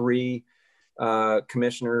 has 3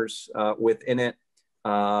 commissioners within it.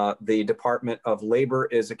 The Department of Labor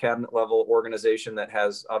is a cabinet level organization that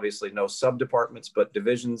has obviously no sub-departments, but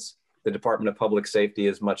divisions. The Department of Public Safety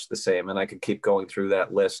is much the same, and I could keep going through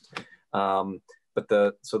that list. So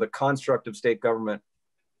the construct of state government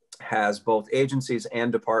has both agencies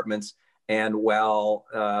and departments, and while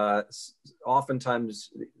oftentimes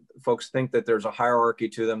folks think that there's a hierarchy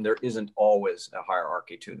to them, there isn't always a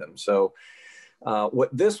hierarchy to them. So what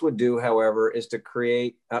this would do, however, is to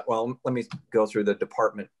create, well, let me go through the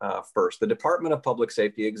department first. The Department of Public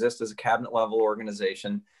Safety exists as a cabinet level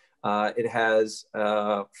organization. It has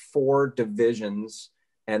 4 divisions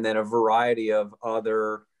and then a variety of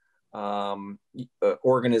other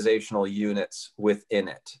organizational units within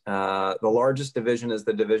it. The largest division is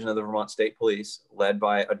the division of the Vermont State Police, led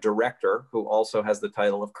by a director who also has the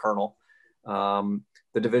title of colonel.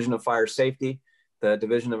 The Division of Fire Safety, the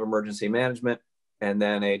Division of Emergency Management, and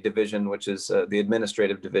then a division which is the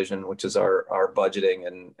administrative division, which is our budgeting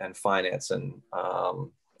and finance and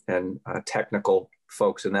technical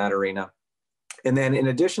folks in that arena. And then in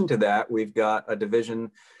addition to that, we've got a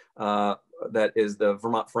division that is the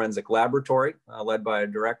Vermont Forensic Laboratory, led by a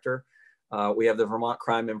director. We have the Vermont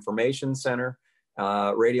Crime Information Center,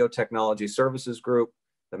 Radio Technology Services Group,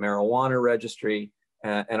 the Marijuana Registry,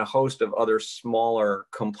 and a host of other smaller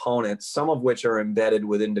components, some of which are embedded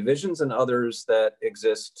within divisions and others that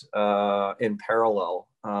exist in parallel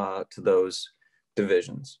to those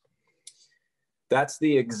divisions. That's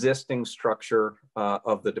the existing structure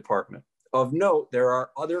of the department. Of note, there are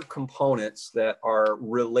other components that are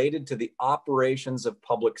related to the operations of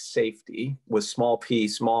public safety with small p,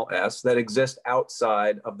 small s, that exist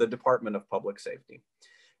outside of the Department of Public Safety.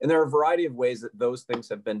 And there are a variety of ways that those things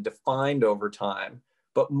have been defined over time,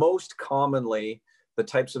 but most commonly, the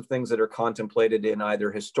types of things that are contemplated in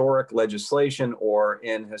either historic legislation or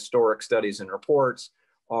in historic studies and reports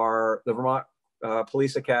are the Vermont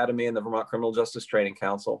Police Academy and the Vermont Criminal Justice Training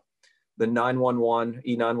Council, the 911,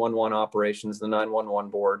 E911 operations, the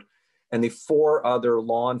 911 board, and the 4 other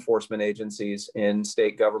law enforcement agencies in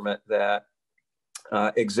state government that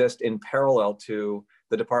exist in parallel to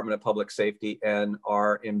the Department of Public Safety and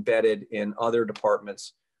are embedded in other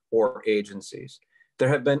departments or agencies. There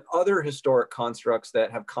have been other historic constructs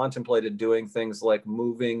that have contemplated doing things like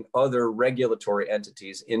moving other regulatory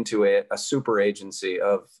entities into a super agency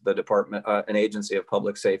of the department, an agency of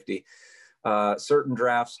public safety. Certain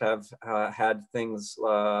drafts have had things,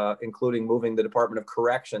 including moving the Department of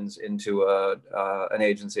Corrections into an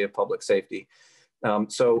agency of public safety.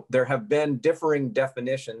 So there have been differing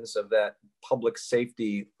definitions of that public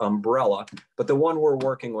safety umbrella, but the one we're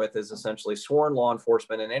working with is essentially sworn law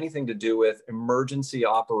enforcement and anything to do with emergency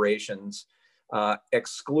operations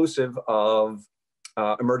exclusive of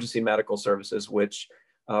emergency medical services, which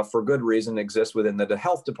for good reason exist within the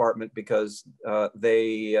health department because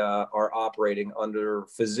they are operating under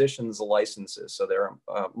physicians' licenses. So they're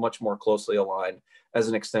much more closely aligned as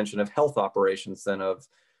an extension of health operations than of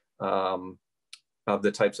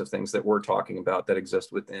the types of things that we're talking about that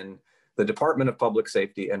exist within the Department of Public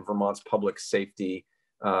Safety and Vermont's public safety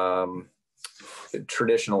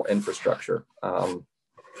traditional infrastructure.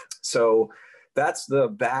 So that's the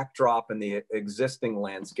backdrop and the existing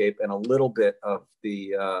landscape and a little bit of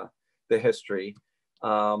the history.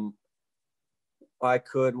 I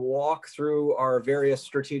could walk through our various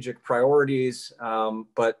strategic priorities,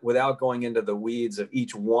 but without going into the weeds of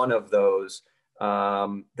each one of those,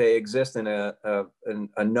 they exist in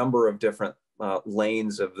a number of different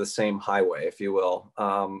lanes of the same highway, if you will.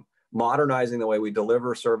 Modernizing the way we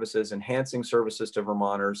deliver services, enhancing services to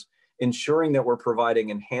Vermonters, ensuring that we're providing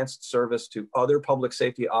enhanced service to other public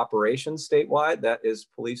safety operations statewide, that is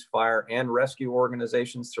police, fire, and rescue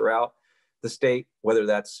organizations throughout the state, whether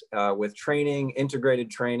that's with training, integrated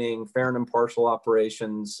training, fair and impartial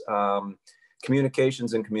operations,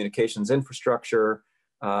 communications and communications infrastructure,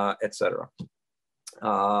 et cetera.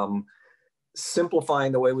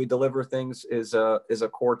 Simplifying the way we deliver things is a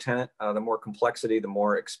core tenet. The more complexity, the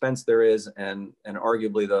more expense there is, and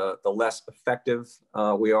arguably the less effective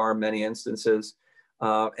we are in many instances.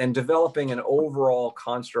 And developing an overall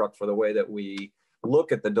construct for the way that we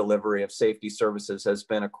look at the delivery of safety services has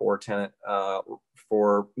been a core tenet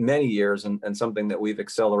for many years, and something that we've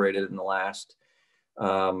accelerated in the last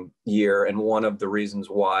year. And one of the reasons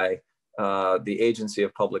why the Agency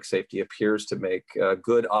of Public Safety appears to make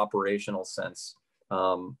good operational sense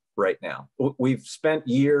right now. We've spent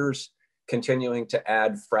years continuing to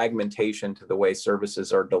add fragmentation to the way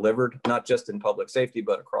services are delivered, not just in public safety,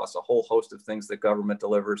 but across a whole host of things that government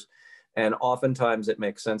delivers. And oftentimes it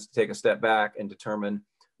makes sense to take a step back and determine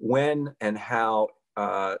when and how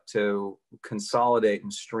to consolidate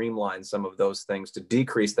and streamline some of those things to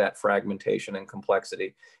decrease that fragmentation and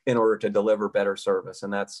complexity in order to deliver better service.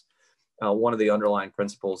 And that's one of the underlying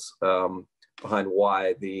principles behind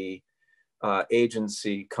why the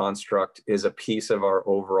agency construct is a piece of our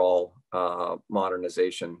overall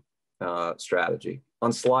modernization strategy.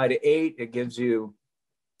 On slide 8, it gives you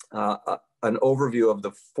an overview of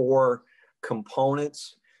the 4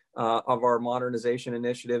 components of our modernization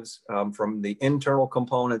initiatives, from the internal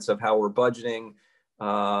components of how we're budgeting,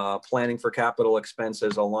 planning for capital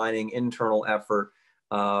expenses, aligning internal effort.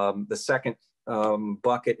 The second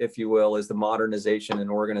bucket, if you will, is the modernization and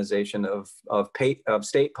organization of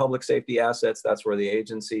state public safety assets. That's where the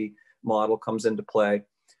agency model comes into play.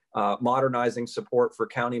 Modernizing support for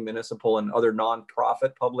county, municipal, and other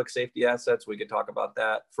nonprofit public safety assets. We could talk about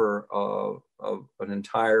that for an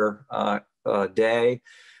entire day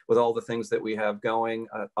with all the things that we have going.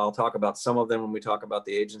 I'll talk about some of them when we talk about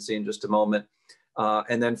the agency in just a moment.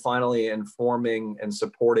 And then finally, informing and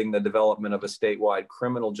supporting the development of a statewide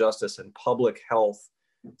criminal justice and public health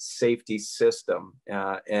safety system.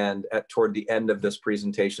 And toward the end of this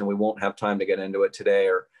presentation, we won't have time to get into it today,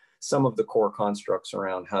 or some of the core constructs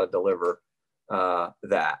around how to deliver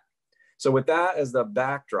that. So with that as the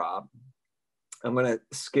backdrop, I'm going to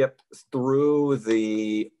skip through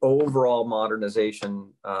the overall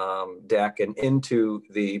modernization deck and into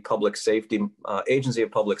the public safety, Agency of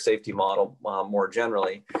Public Safety model more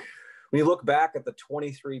generally. When you look back at the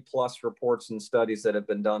 23 plus reports and studies that have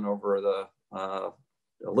been done over the a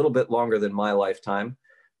little bit longer than my lifetime,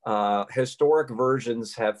 historic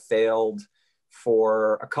versions have failed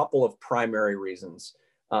for a couple of primary reasons.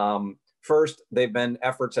 First, they've been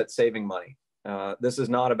efforts at saving money. This is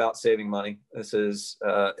not about saving money. This is,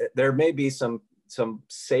 there may be some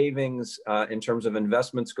savings in terms of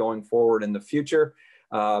investments going forward in the future,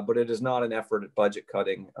 but it is not an effort at budget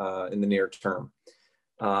cutting in the near term.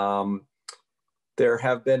 There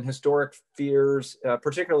have been historic fears,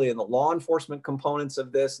 particularly in the law enforcement components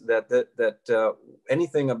of this, that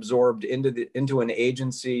anything absorbed into an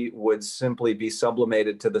agency would simply be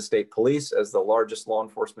sublimated to the state police as the largest law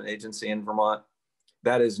enforcement agency in Vermont.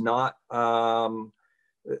 That is not,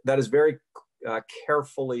 that is very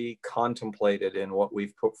carefully contemplated in what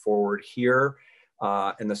we've put forward here.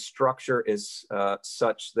 And the structure is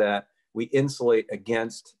such that we insulate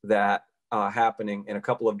against that happening in a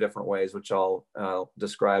couple of different ways, which I'll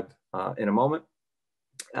describe in a moment.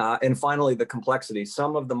 And finally, the complexity.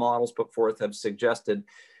 Some of the models put forth have suggested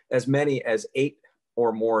as many as 8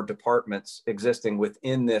 or more departments existing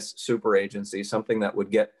within this super agency, something that would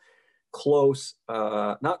get close,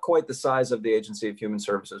 not quite the size of the Agency of Human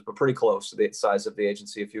Services, but pretty close to the size of the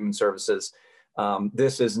Agency of Human Services.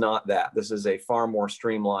 This is not that. This is a far more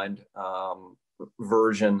streamlined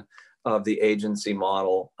version of the agency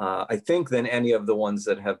model, I think, than any of the ones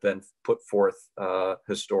that have been put forth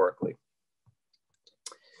historically.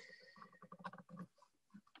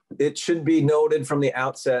 It should be noted from the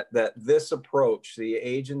outset that this approach, the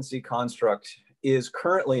agency construct, is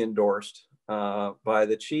currently endorsed by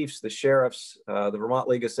the chiefs, the sheriffs, the Vermont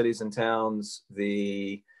League of Cities and Towns,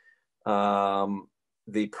 the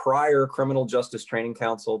prior Criminal Justice Training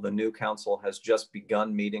Council. The new council has just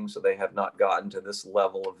begun meeting, so they have not gotten to this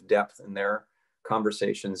level of depth in their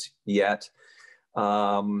conversations yet.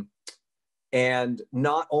 And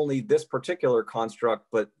not only this particular construct,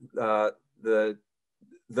 but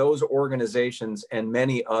those organizations and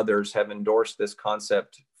many others have endorsed this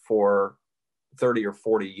concept for 30 or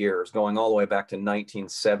 40 years, going all the way back to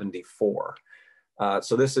 1974.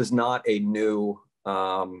 So this is not a new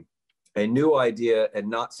idea, and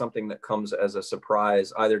not something that comes as a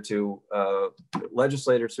surprise either to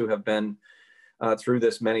legislators who have been through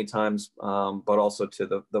this many times, but also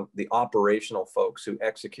to the operational folks who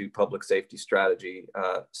execute public safety strategy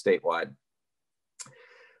statewide.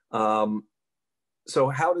 So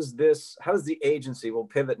how does the agency, we'll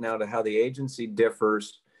pivot now to how the agency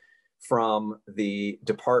differs from the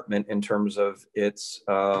department in terms of its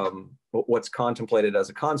what's contemplated as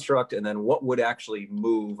a construct, and then what would actually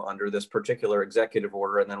move under this particular executive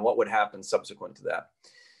order, and then what would happen subsequent to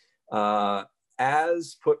that.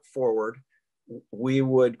 As put forward, we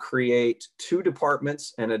would create 2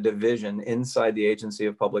 departments and a division inside the Agency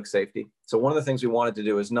of Public Safety. So one of the things we wanted to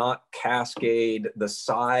do is not cascade the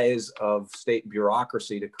size of state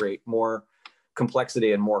bureaucracy to create more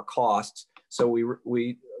complexity and more costs. So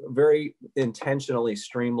we very intentionally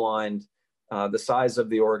streamlined the size of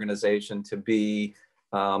the organization to be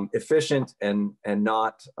efficient and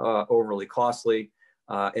not overly costly.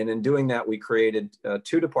 And in doing that, we created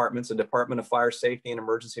 2 departments, a Department of Fire Safety and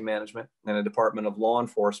Emergency Management and a Department of Law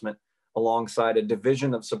Enforcement, alongside a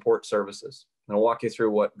Division of Support Services. And I'll walk you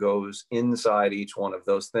through what goes inside each one of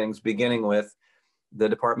those things, beginning with the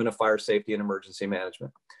Department of Fire Safety and Emergency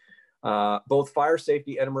Management. Both fire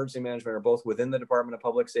safety and emergency management are both within the Department of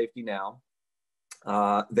Public Safety now.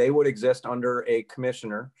 They would exist under a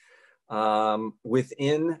commissioner.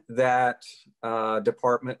 Within that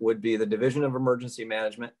department would be the Division of Emergency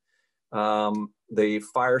Management, the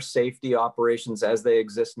fire safety operations as they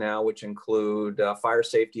exist now, which include Fire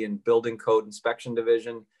Safety and Building Code Inspection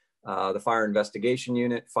Division, the Fire Investigation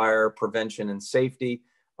Unit, Fire Prevention and Safety,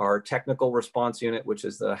 our Technical Response Unit, which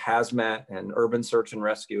is the Hazmat and Urban Search and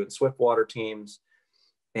Rescue and Swiftwater teams.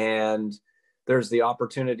 And there's the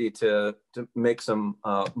opportunity to make some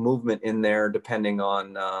movement in there depending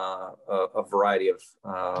on a variety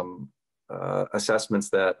of assessments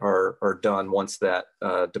that are done once that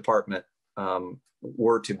department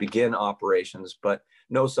were to begin operations, but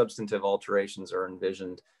no substantive alterations are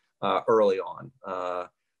envisioned early on.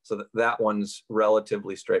 So that one's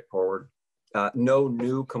relatively straightforward. No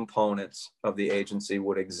new components of the agency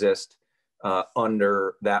would exist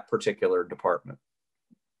under that particular department.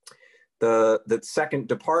 The second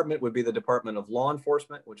department would be the Department of Law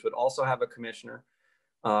Enforcement, which would also have a commissioner.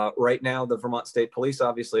 Right now, the Vermont State Police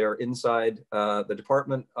obviously are inside the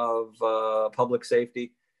Department of Public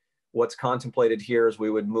Safety. What's contemplated here is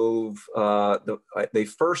we would move,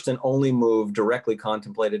 the first and only move directly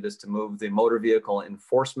contemplated is to move the motor vehicle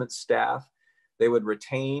enforcement staff. They would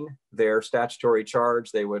retain their statutory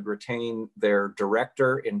charge. They would retain their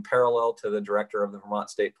director in parallel to the director of the Vermont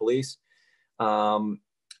State Police.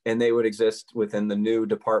 And they would exist within the new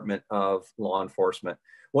Department of Law Enforcement.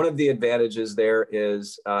 One of the advantages there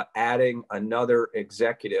is adding another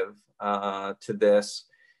executive to this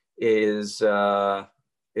is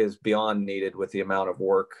beyond needed with the amount of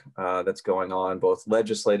work that's going on, both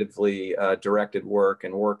legislatively directed work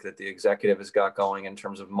and work that the executive has got going in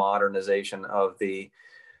terms of modernization of the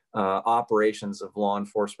operations of law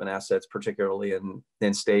enforcement assets, particularly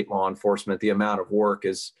in state law enforcement. The amount of work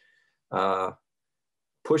is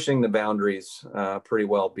pushing the boundaries pretty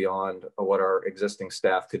well beyond what our existing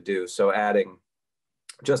staff could do. So adding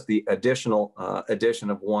just the addition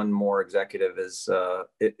of one more executive is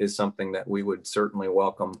something that we would certainly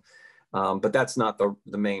welcome. But that's not the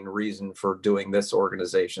main reason for doing this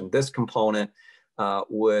organization. This component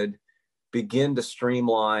would begin to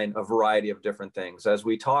streamline a variety of different things. As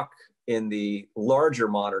we talk in the larger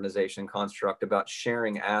modernization construct about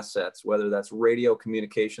sharing assets, whether that's radio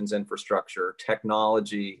communications infrastructure,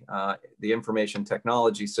 technology, the information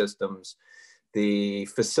technology systems, the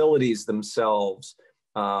facilities themselves,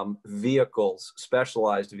 vehicles,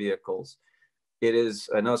 specialized vehicles. It is,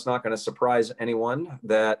 I know it's not going to surprise anyone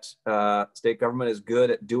that state government is good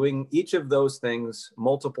at doing each of those things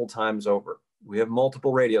multiple times over. we have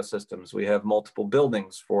multiple radio systems. We have multiple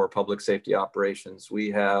buildings for public safety operations.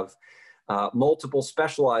 We have multiple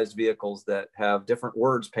specialized vehicles that have different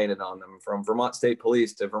words painted on them, from Vermont State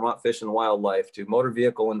Police to Vermont Fish and Wildlife to motor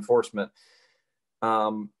vehicle enforcement.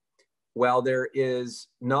 While there is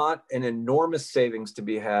not an enormous savings to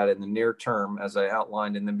be had in the near term, as I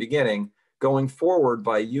outlined in the beginning, going forward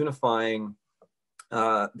by unifying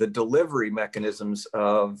the delivery mechanisms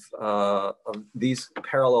of these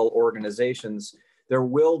parallel organizations, there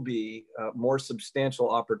will be more substantial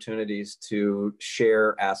opportunities to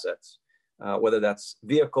share assets, whether that's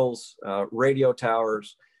vehicles, radio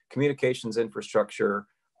towers, communications infrastructure,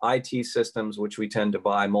 IT systems, which we tend to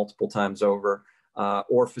buy multiple times over,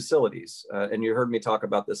 or facilities. And you heard me talk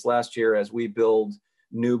about this last year. As we build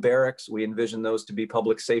new barracks, we envision those to be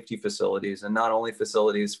public safety facilities, and not only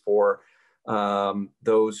facilities for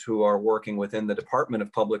those who are working within the Department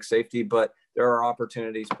of Public Safety, but there are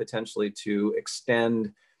opportunities potentially to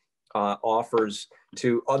extend offers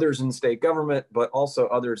to others in state government, but also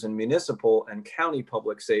others in municipal and county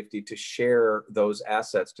public safety to share those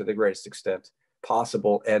assets to the greatest extent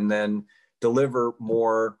possible, and then deliver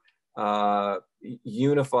more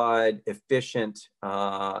unified, efficient,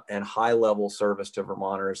 and high-level service to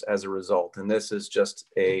Vermonters as a result. And this is just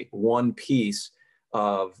one piece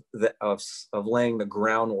of laying the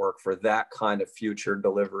groundwork for that kind of future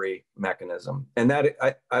delivery mechanism. And that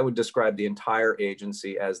I would describe the entire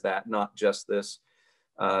agency as that, not just this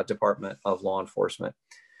Department of Law Enforcement.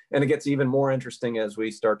 And it gets even more interesting as we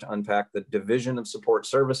start to unpack the Division of Support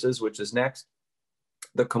Services, which is next.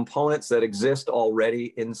 The components that exist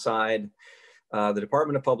already inside the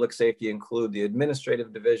Department of Public Safety include the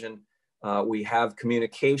Administrative Division. We have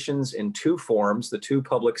communications in two forms: the two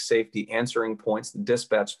public safety answering points, the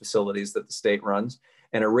dispatch facilities that the state runs,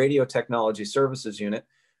 and a radio technology services unit,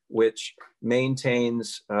 which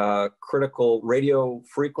maintains critical radio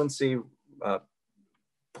frequency,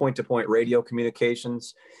 point-to-point radio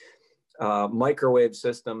communications, microwave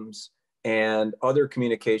systems, and other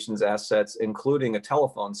communications assets, including a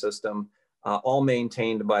telephone system, all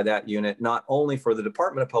maintained by that unit, not only for the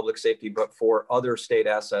Department of Public Safety, but for other state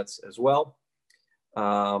assets as well.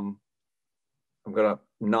 I'm going to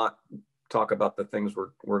not talk about the things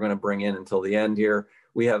we're going to bring in until the end here.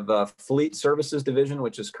 We have a Fleet Services Division,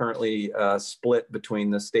 which is currently split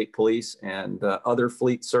between the state police and other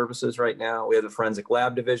fleet services right now. We have the Forensic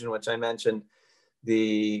Lab Division, which I mentioned.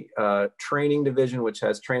 The Training Division, which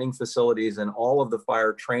has training facilities and all of the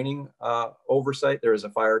fire training oversight. There is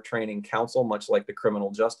a Fire Training Council, much like the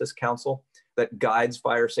Criminal Justice Council, that guides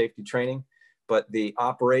fire safety training. But the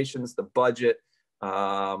operations, the budget,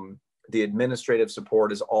 the administrative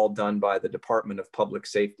support is all done by the Department of Public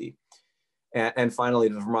Safety. And finally,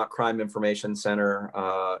 the Vermont Crime Information Center,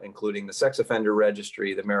 including the Sex Offender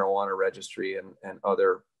Registry, the Marijuana Registry, and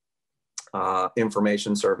other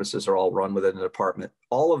information services are all run within the department.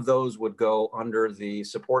 All of those would go under the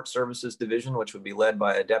Support Services Division, which would be led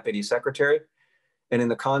by a deputy secretary. And in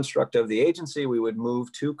the construct of the agency, we would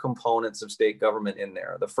move two components of state government in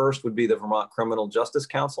there. The first would be the Vermont Criminal Justice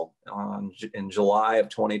Council in July of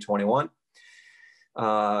 2021.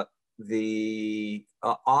 The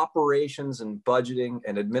operations and budgeting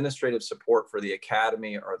and administrative support for the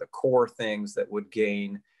academy are the core things that would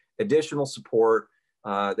gain additional support.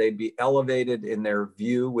 They'd be elevated in their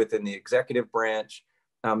view within the executive branch.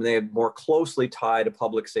 They are more closely tied to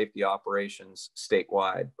public safety operations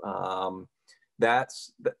statewide. That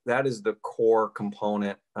is the core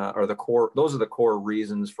component, those are the core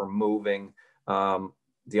reasons for moving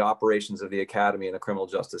the operations of the academy and the Criminal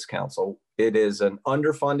Justice Council. It is an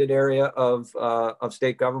underfunded area of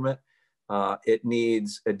state government. It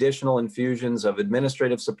needs additional infusions of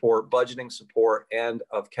administrative support, budgeting support, and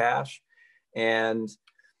of cash. And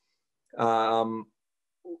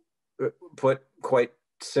put quite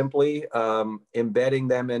simply, embedding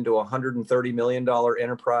them into a $130 million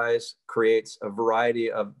enterprise creates a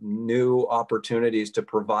variety of new opportunities to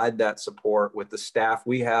provide that support with the staff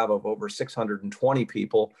we have of over 620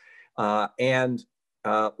 people.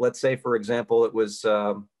 Let's say, for example, it was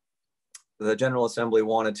the General Assembly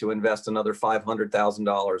wanted to invest another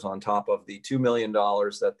 $500,000 on top of the $2 million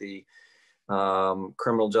that the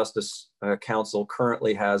Criminal Justice Council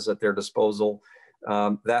currently has at their disposal.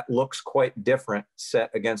 That looks quite different set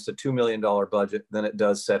against a $2 million budget than it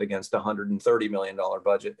does set against a $130 million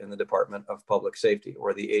budget in the Department of Public Safety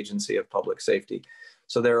or the Agency of Public Safety.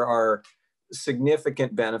 So there are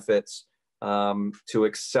significant benefits to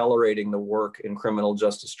accelerating the work in criminal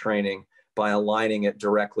justice training by aligning it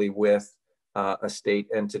directly with a state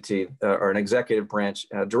entity or an executive branch,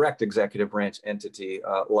 direct executive branch entity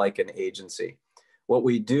like an agency. What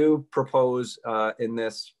we do propose in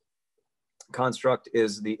this construct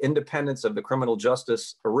is the independence of the criminal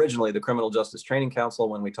justice, originally the Criminal Justice Training Council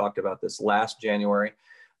when we talked about this last January,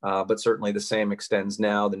 but certainly the same extends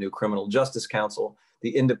now, the new Criminal Justice Council.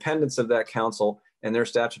 The independence of that council and their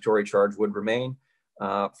statutory charge would remain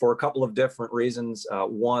for a couple of different reasons.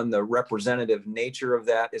 One, the representative nature of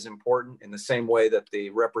that is important in the same way that the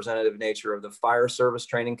representative nature of the Fire Service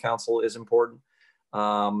Training Council is important.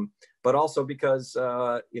 But also because,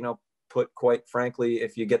 you know, put quite frankly,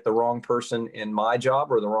 if you get the wrong person in my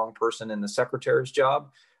job or the wrong person in the secretary's job,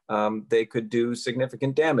 they could do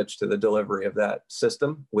significant damage to the delivery of that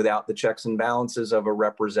system without the checks and balances of a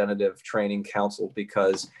representative training council,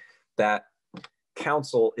 because that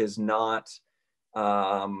council is not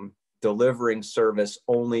delivering service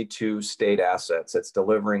only to state assets. It's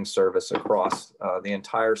delivering service across the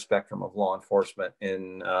entire spectrum of law enforcement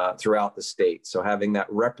in throughout the state. So having that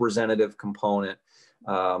representative component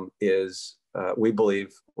is, we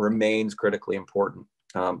believe, remains critically important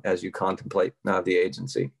as you contemplate the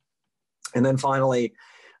agency. And then finally,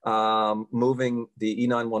 moving the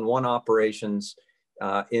E911 operations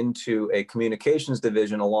into a communications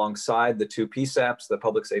division alongside the two PSAPs, the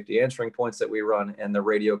public safety answering points that we run, and the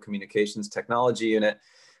radio communications technology unit.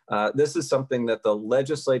 This is something that the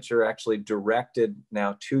legislature actually directed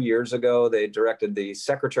now 2 years ago. They directed the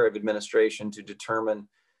Secretary of Administration to determine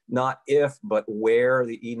not if, but where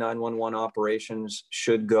the E911 operations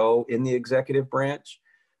should go in the executive branch.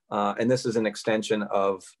 And this is an extension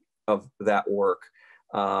of that work.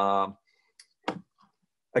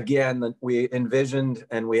 Again, we envisioned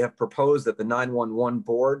and we have proposed that the 911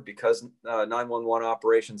 board, because 911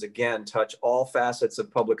 operations, again, touch all facets of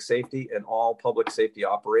public safety and all public safety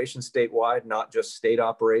operations statewide, not just state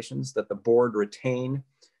operations, that the board retain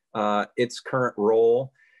its current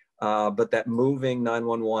role, but that moving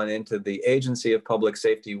 911 into the agency of public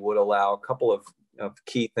safety would allow a couple of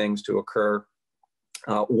key things to occur.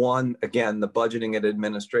 One, again, the budgeting and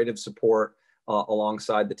administrative support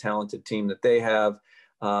alongside the talented team that they have.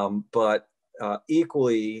 But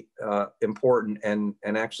equally important and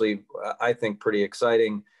actually, I think, pretty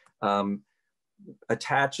exciting,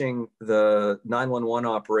 attaching the 911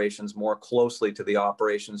 operations more closely to the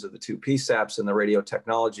operations of the two PSAPs and the radio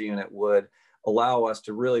technology unit would allow us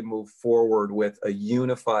to really move forward with a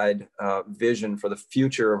unified vision for the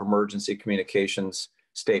future of emergency communications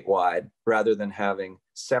statewide, rather than having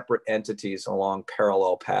separate entities along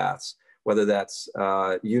parallel paths, whether that's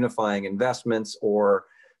unifying investments or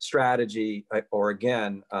strategy, or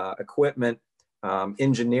again, equipment,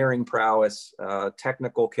 engineering prowess,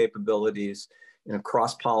 technical capabilities. You know,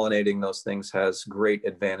 cross-pollinating those things has great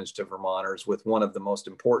advantage to Vermonters, with one of the most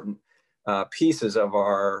important pieces of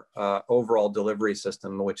our overall delivery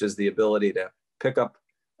system, which is the ability to pick up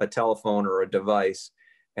a telephone or a device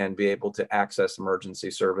and be able to access emergency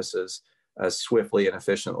services as swiftly and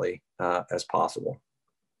efficiently as possible.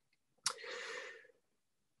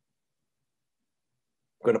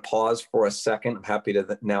 I'm going to pause for a second. I'm happy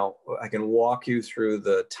to now, I can walk you through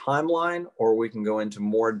the timeline, or we can go into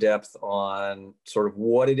more depth on sort of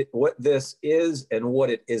what this is and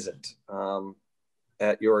what it isn't,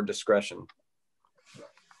 at your discretion.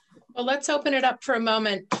 Well, let's open it up for a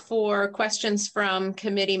moment for questions from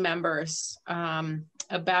committee members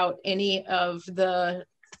about any of the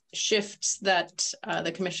shifts that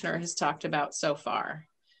the commissioner has talked about so far.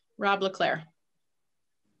 Rob LeClaire.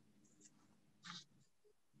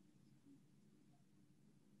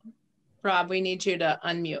 Rob, we need you to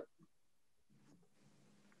unmute.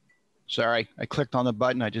 Sorry, I clicked on the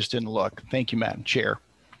button. I just didn't look. Thank you, Madam Chair.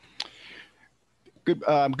 Good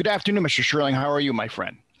afternoon, Mr. Sherling. How are you, my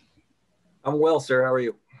friend? I'm well, sir. How are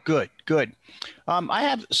you? Good, good. I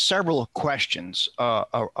have several questions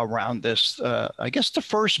around this. I guess the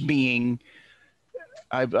first being,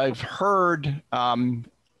 I've heard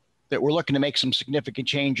that we're looking to make some significant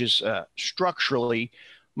changes structurally.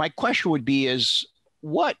 My question would be is,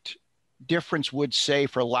 what difference would, say,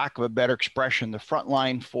 for lack of a better expression, the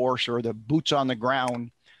frontline force or the boots on the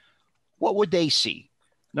ground, what would they see?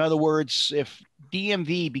 In other words, if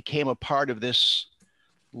DMV became a part of this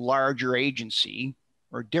larger agency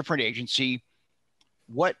or different agency,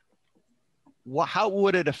 how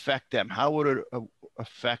would it affect them? How would it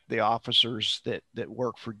affect the officers that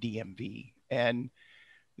work for DMV? And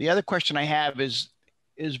the other question I have is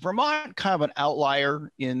Vermont kind of an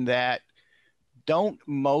outlier in that don't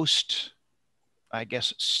most, I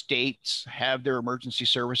guess, states have their emergency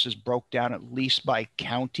services broke down at least by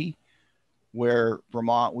county, where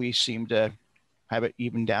Vermont, we seem to have it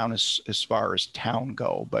even down as far as town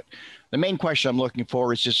go. But the main question I'm looking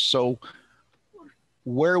for is just, so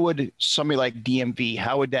where would somebody like DMV,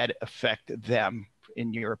 how would that affect them,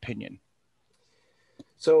 in your opinion?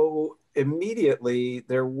 So immediately,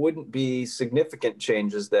 there wouldn't be significant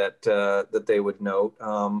changes that that they would note.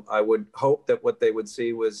 I would hope that what they would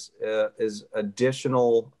see was is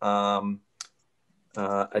additional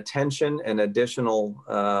attention and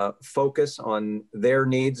additional focus on their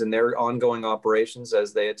needs and their ongoing operations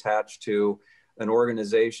as they attach to an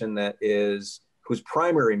organization that is whose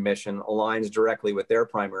primary mission aligns directly with their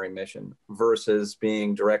primary mission versus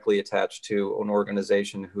being directly attached to an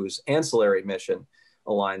organization whose ancillary mission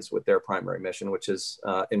aligns with their primary mission, which is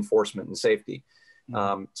enforcement and safety.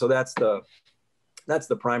 So that's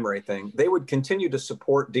the primary thing. They would continue to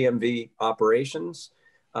support DMV operations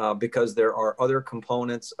because there are other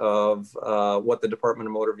components of what the Department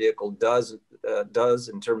of Motor Vehicle does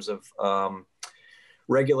in terms of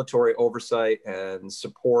regulatory oversight and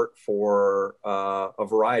support for a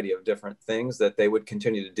variety of different things that they would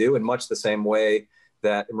continue to do in much the same way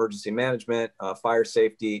that emergency management, fire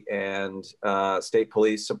safety, and state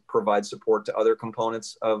police provide support to other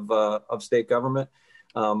components of state government.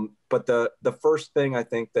 But the first thing I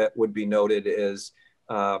think that would be noted is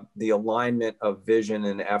the alignment of vision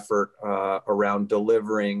and effort around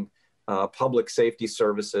delivering public safety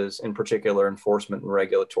services, in particular enforcement and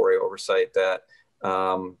regulatory oversight that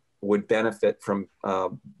would benefit from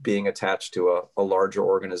being attached to a larger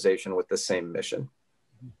organization with the same mission.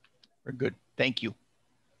 Very good. Thank you.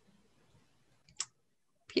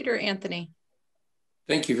 Peter Anthony.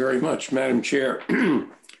 Thank you very much, Madam Chair.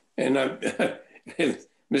 And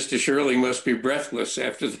Mr. Shirley must be breathless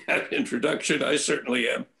after that introduction. I certainly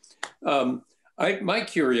am. My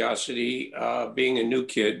curiosity, being a new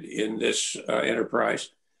kid in this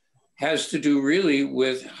enterprise, has to do really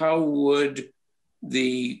with how would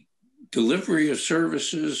the delivery of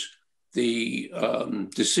services, the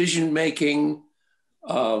decision-making,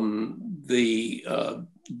 the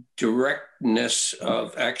directness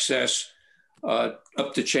of access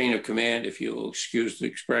up the chain of command, if you'll excuse the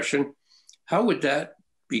expression, how would that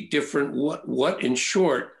be different? What in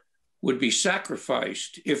short would be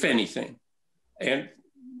sacrificed, if anything? And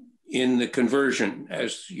in the conversion,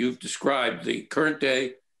 as you've described, the current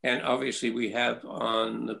day, and obviously we have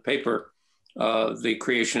on the paper the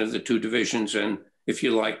creation of the two divisions and, if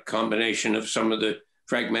you like, combination of some of the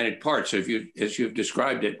fragmented parts, as you've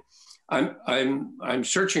described it. I'm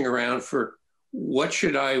searching around for what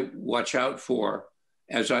should I watch out for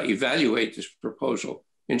as I evaluate this proposal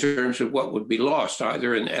in terms of what would be lost,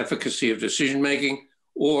 either in the efficacy of decision-making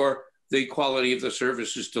or the quality of the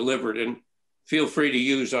services delivered. And feel free to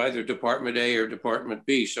use either Department A or Department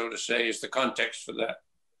B, so to say, as the context for that.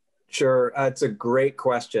 Sure, it's a great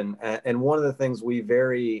question. And one of the things we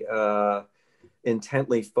very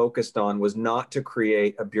intently focused on was not to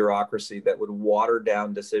create a bureaucracy that would water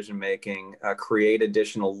down decision-making, create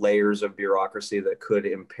additional layers of bureaucracy that could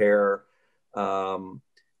impair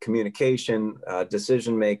communication,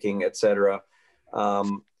 decision-making, et cetera.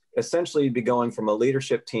 Essentially be going from a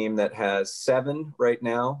leadership team that has 7 right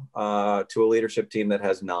now to a leadership team that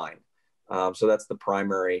has 9. So that's the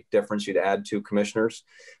primary difference. You'd add 2 commissioners.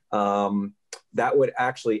 That would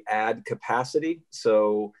actually add capacity.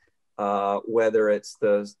 So whether it's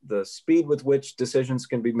the speed with which decisions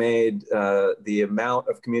can be made, the amount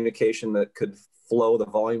of communication that could flow, the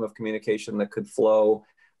volume of communication that could flow,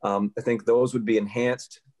 I think those would be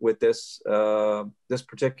enhanced with this this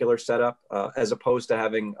particular setup, as opposed to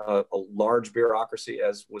having a large bureaucracy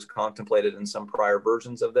as was contemplated in some prior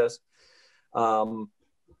versions of this.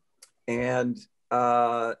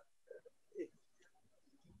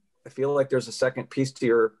 I feel like there's a second piece to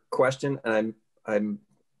your question, and I'm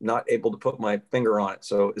not able to put my finger on it.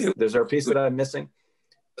 So is there a piece that I'm missing?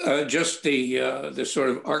 Just the sort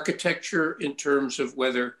of architecture in terms of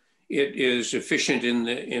whether it is efficient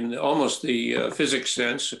in almost the physics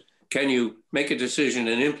sense. Can you make a decision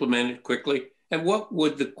and implement it quickly? And what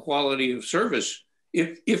would the quality of service,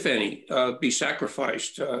 if any, be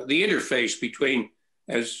sacrificed? The interface between,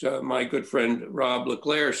 as my good friend Rob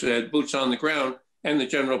Leclerc said, boots on the ground and the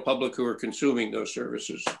general public who are consuming those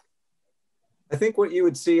services. I think what you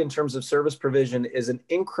would see in terms of service provision is an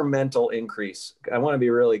incremental increase. I want to be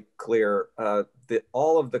really clear that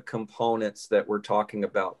all of the components that we're talking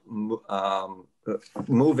about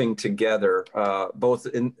moving together, both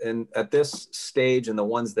at this stage and the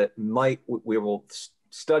ones that we will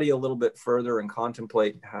study a little bit further and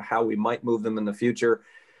contemplate how we might move them in the future,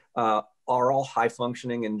 are all high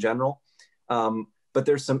functioning in general. But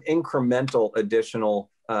there's some incremental additional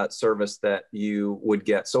service that you would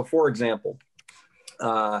get. So for example,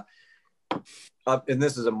 and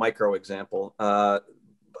this is a micro example,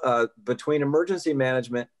 between emergency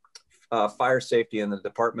management, fire safety, and the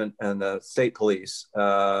department and the state police,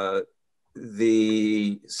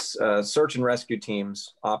 the search and rescue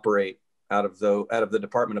teams operate out of the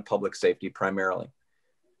Department of Public Safety primarily.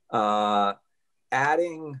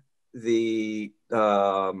 Adding the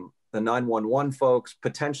 911 folks,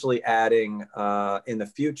 potentially adding in the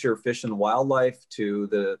future Fish and Wildlife to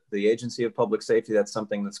the Agency of Public Safety. That's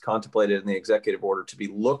something that's contemplated in the executive order to be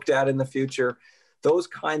looked at in the future. Those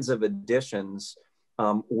kinds of additions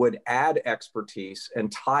would add expertise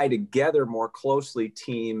and tie together more closely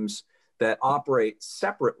teams that operate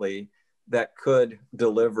separately that could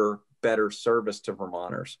deliver better service to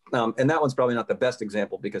Vermonters. And that one's probably not the best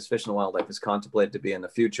example because Fish and Wildlife is contemplated to be in the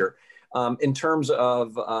future. In terms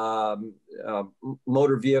of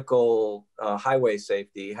motor vehicle highway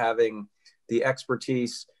safety, having the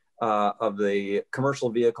expertise of the commercial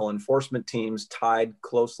vehicle enforcement teams tied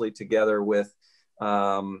closely together with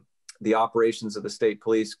the operations of the state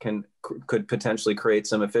police could potentially create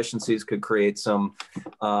some efficiencies, could create some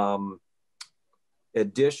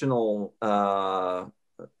additional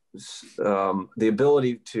the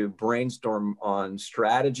ability to brainstorm on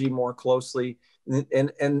strategy more closely.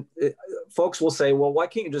 And folks will say, well, why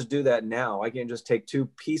can't you just do that now? Why can't you just take two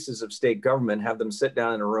pieces of state government, have them sit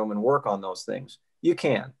down in a room and work on those things? You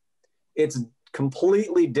can. It's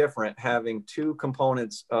completely different having two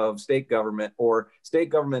components of state government or state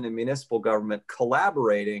government and municipal government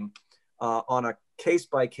collaborating on a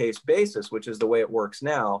case-by-case basis, which is the way it works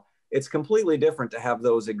now. It's completely different to have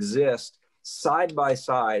those exist side by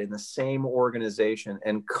side in the same organization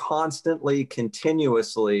and constantly,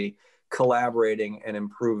 continuously collaborating and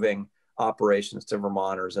improving operations to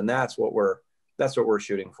Vermonters. And that's what we're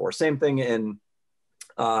shooting for. Same thing in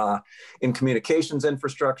communications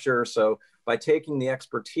infrastructure. So by taking the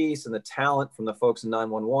expertise and the talent from the folks in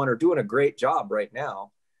 911 are doing a great job right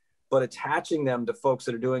now, but attaching them to folks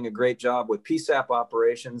that are doing a great job with PSAP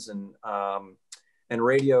operations and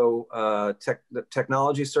radio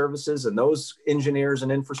technology services and those engineers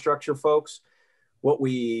and infrastructure folks, what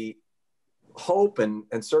we hope and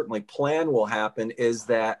certainly plan will happen is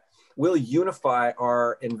that we'll unify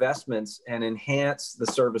our investments and enhance the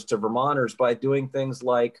service to Vermonters by doing things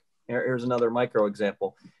like, here's another micro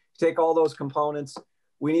example. Take all those components.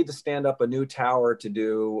 We need to stand up a new tower to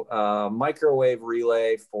do microwave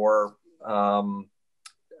relay for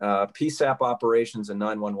PSAP operations and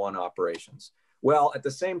 911 operations. Well, at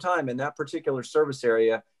the same time, in that particular service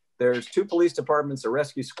area, there's 2 police departments, a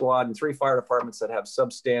rescue squad, and 3 fire departments that have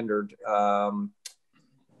substandard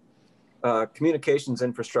communications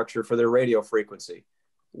infrastructure for their radio frequency.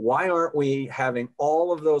 Why aren't we having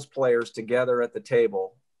all of those players together at the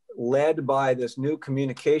table, led by this new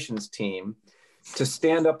communications team, to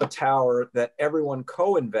stand up a tower that everyone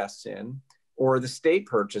co-invests in, or the state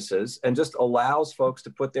purchases, and just allows folks to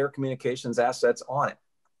put their communications assets on it?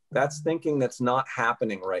 That's thinking that's not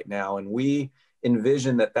happening right now. And we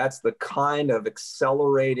envision that that's the kind of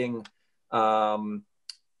accelerating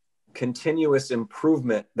continuous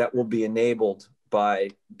improvement that will be enabled by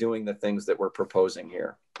doing the things that we're proposing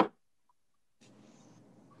here.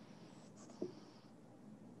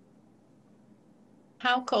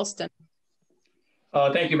 Hal Colston.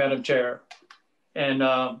 Thank you, Madam Chair. And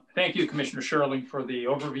thank you, Commissioner Shirley, for the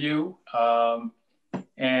overview.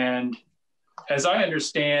 And as I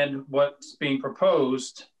understand what's being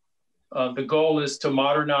proposed, the goal is to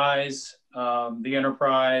modernize the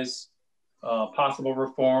enterprise, possible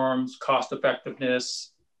reforms, cost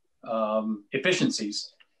effectiveness,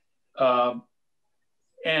 efficiencies. And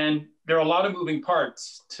there are a lot of moving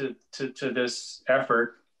parts to this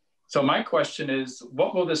effort. So my question is,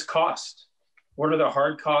 what will this cost? What are the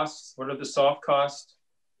hard costs? What are the soft costs?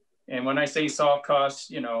 And when I say soft costs,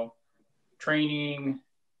 you know, training,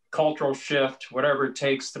 cultural shift, whatever it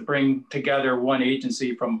takes to bring together one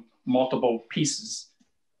agency from multiple pieces.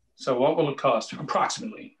 So what will it cost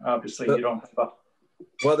approximately? Obviously, you don't have a...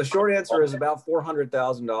 Well, the short answer is about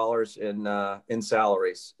 $400,000 in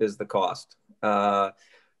salaries is the cost. The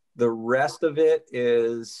rest of it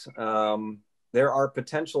is, there are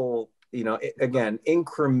potential, you know, again,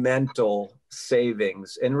 incremental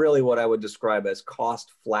savings and really what I would describe as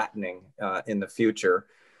cost flattening in the future.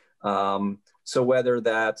 So whether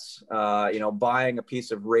that's, you know, buying a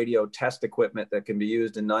piece of radio test equipment that can be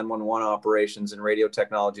used in 911 operations and radio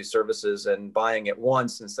technology services and buying it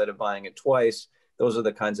once instead of buying it twice, those are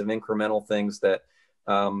the kinds of incremental things that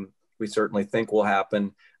we certainly think will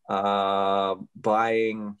happen.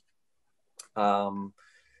 Buying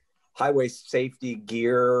highway safety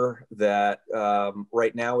gear that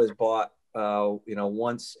right now is bought, you know,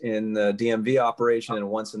 once in the DMV operation and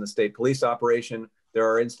once in the state police operation. There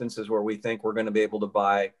are instances where we think we're going to be able to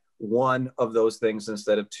buy one of those things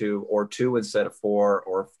instead of two, or two instead of four,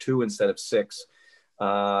 or two instead of six.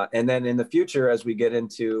 And then in the future, as we get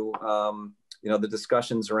into the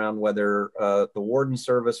discussions around whether the warden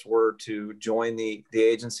service were to join the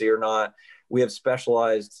agency or not, we have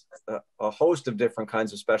specialized a host of different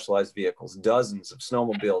kinds of specialized vehicles, dozens of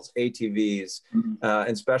snowmobiles, ATVs,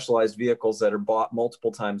 and specialized vehicles that are bought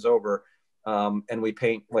multiple times over. And we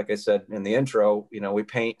paint, like I said in the intro, we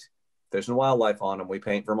paint Fish and Wildlife on them. We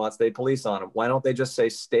paint Vermont State Police on them. Why don't they just say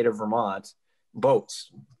State of Vermont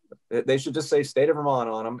boats? They should just say State of Vermont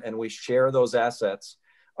on them, and we share those assets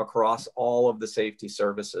across all of the safety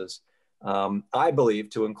services. I believe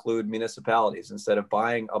to include municipalities. Instead of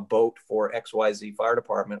buying a boat for XYZ fire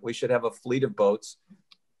department, we should have a fleet of boats.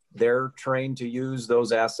 They're trained to use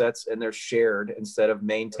those assets and they're shared instead of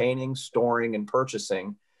maintaining, storing, and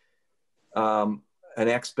purchasing an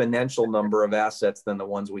exponential number of assets than the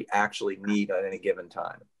ones we actually need at any given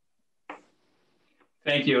time.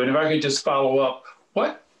 Thank you. And if I could just follow up,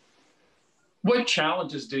 what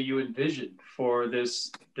challenges do you envision for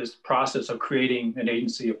this process of creating an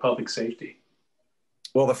agency of public safety?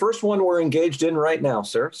 Well, the first one we're engaged in right now,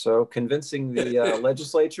 sir. So convincing the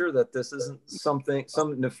legislature that this isn't some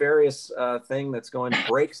nefarious thing that's going to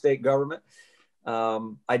break state government.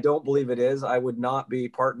 I don't believe it is. I would not be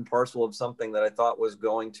part and parcel of something that I thought was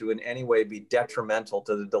going to in any way be detrimental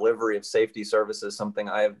to the delivery of safety services, something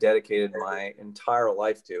I have dedicated my entire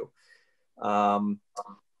life to.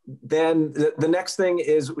 Then the next thing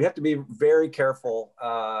is we have to be very careful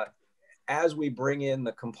as we bring in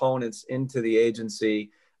the components into the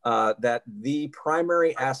agency that the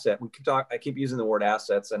primary asset, I keep using the word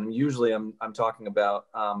assets, and usually I'm talking about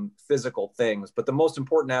physical things, but the most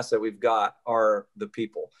important asset we've got are the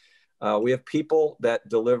people. We have people that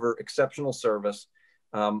deliver exceptional service.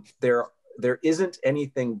 There isn't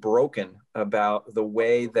anything broken about the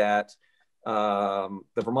way that the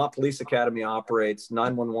Vermont Police Academy operates,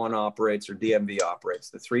 911 operates, or DMV operates,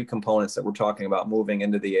 the three components that we're talking about moving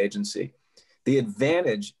into the agency. The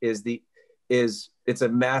advantage is it's a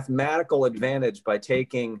mathematical advantage by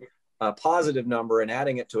taking a positive number and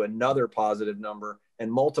adding it to another positive number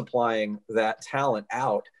and multiplying that talent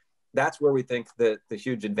out. That's where we think that the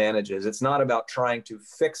huge advantage is. It's not about trying to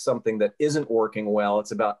fix something that isn't working well.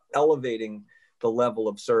 It's about elevating the level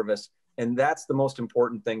of service. And that's the most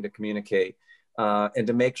important thing to communicate and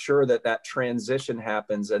to make sure that that transition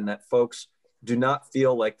happens and that folks do not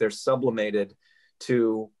feel like they're sublimated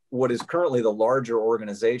to what is currently the larger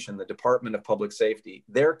organization, the Department of Public Safety.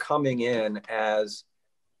 They're coming in as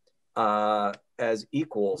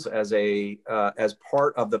equals, as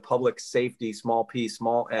part of the public safety, small p,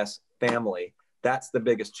 small s family. That's the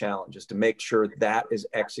biggest challenge, is to make sure that is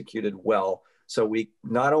executed well. So we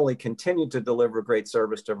not only continue to deliver great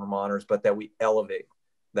service to Vermonters, but that we elevate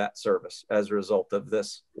that service as a result of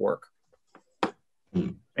this work.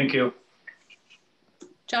 Thank you.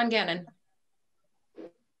 John Gannon.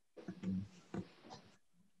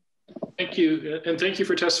 Thank you, and thank you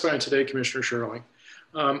for testifying today, Commissioner Sherling.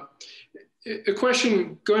 A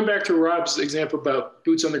question, going back to Rob's example about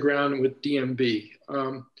boots on the ground with DMV.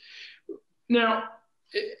 Now,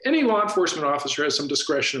 any law enforcement officer has some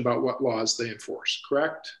discretion about what laws they enforce,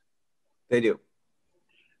 correct? They do.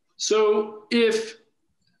 So if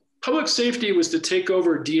public safety was to take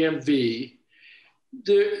over DMV,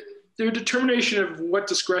 their determination of what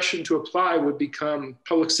discretion to apply would become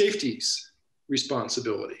public safety's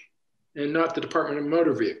responsibility and not the Department of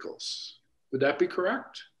Motor Vehicles. Would that be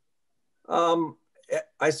correct?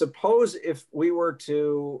 I suppose if we were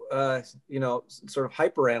to, sort of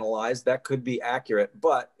hyperanalyze, that could be accurate.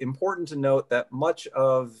 But important to note that much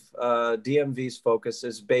of DMV's focus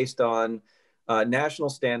is based on national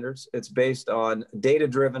standards. It's based on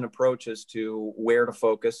data-driven approaches to where to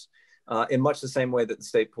focus in much the same way that the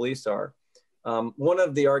state police are. One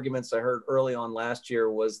of the arguments I heard early on last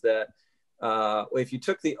year was that if you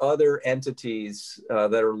took the other entities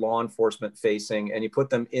that are law enforcement facing and you put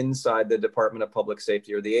them inside the Department of Public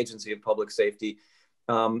Safety or the Agency of Public Safety,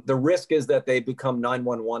 the risk is that they become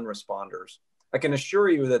 911 responders. I can assure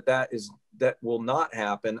you that that will not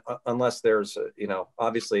happen unless there's,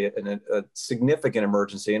 obviously a significant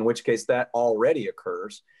emergency, in which case that already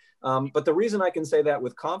occurs. But the reason I can say that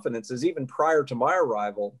with confidence is even prior to my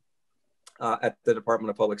arrival at the Department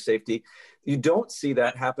of Public Safety, you don't see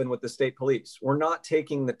that happen with the state police. We're not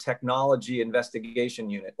taking the technology investigation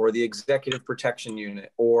unit or the executive protection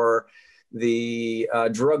unit or the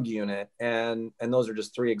drug unit. And those are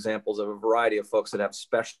just three examples of a variety of folks that have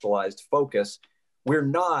specialized focus. we're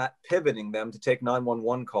not pivoting them to take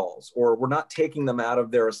 911 calls, or we're not taking them out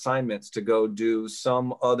of their assignments to go do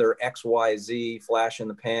some other XYZ flash in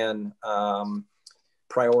the pan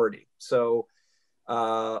priority. So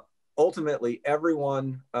ultimately,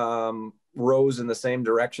 everyone rose in the same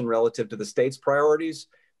direction relative to the state's priorities,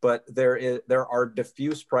 but there are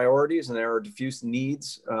diffuse priorities and there are diffuse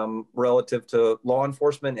needs relative to law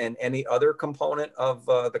enforcement and any other component of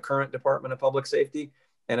the current Department of Public Safety.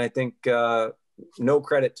 And I think no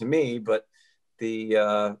credit to me, but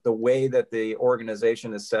the way that the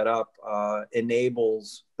organization is set up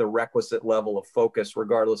enables the requisite level of focus,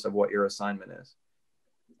 regardless of what your assignment is.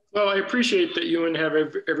 Well, I appreciate that you wouldn't have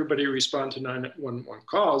everybody respond to 911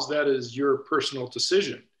 calls. That is your personal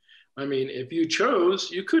decision. I mean, if you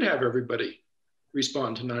chose, you could have everybody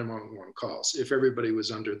respond to 911 calls if everybody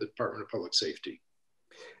was under the Department of Public Safety.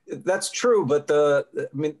 That's true, but the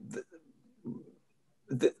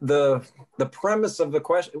premise of the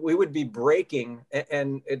question, we would be breaking,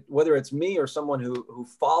 and whether it's me or someone who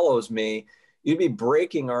follows me, you'd be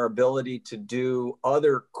breaking our ability to do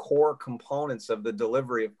other core components of the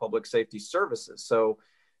delivery of public safety services. So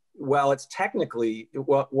while it's technically,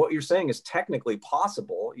 what you're saying is technically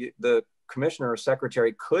possible, the commissioner or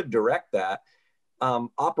secretary could direct that.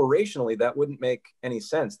 Operationally, that wouldn't make any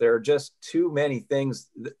sense. There are just too many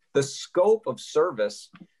things. The scope of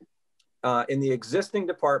service in the existing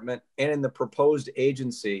department and in the proposed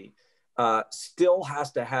agency still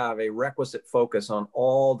has to have a requisite focus on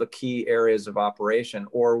all the key areas of operation,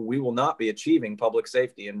 or we will not be achieving public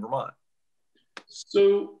safety in Vermont.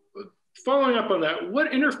 So following up on that,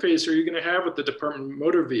 what interface are you going to have with the Department of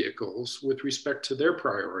Motor Vehicles with respect to their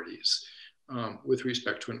priorities with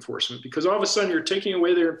respect to enforcement? Because all of a sudden you're taking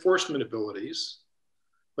away their enforcement abilities,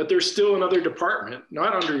 but there's still another department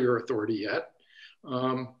not under your authority yet.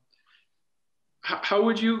 How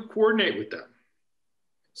would you coordinate with them?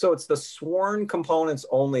 So it's the sworn components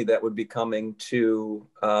only that would be coming to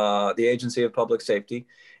the Agency of Public Safety.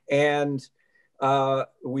 And,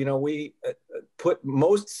 we put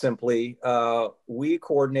most simply, we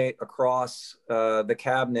coordinate across the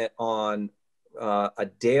cabinet on a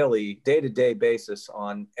day-to-day basis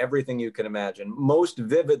on everything you can imagine. Most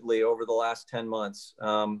vividly over the last 10 months,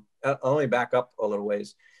 let me back up a little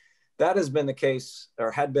ways. That has been the case, or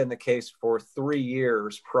had been the case, for 3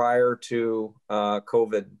 years prior to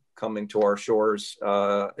COVID coming to our shores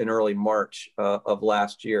in early March of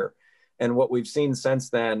last year. And what we've seen since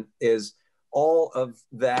then is all of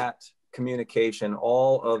that communication,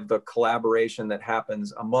 all of the collaboration that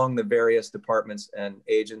happens among the various departments and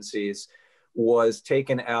agencies was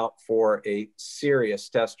taken out for a serious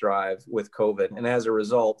test drive with COVID. And as a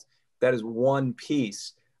result, that is one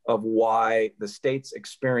piece of why the state's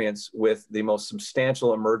experience with the most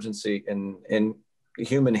substantial emergency in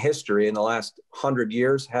human history in the last 100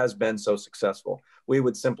 years has been so successful. We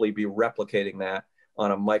would simply be replicating that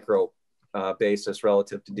on a micro basis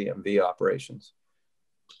relative to DMV operations.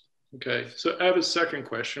 Okay, so I have a second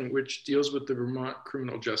question, which deals with the Vermont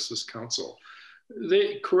Criminal Justice Council.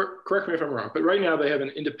 They, correct me if I'm wrong, but right now they have an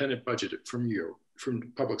independent budget from you,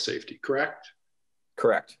 from public safety, correct?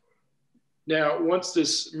 Correct. Now, once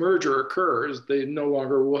this merger occurs, they no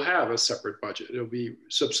longer will have a separate budget. It'll be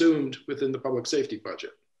subsumed within the public safety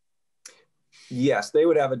budget. Yes, they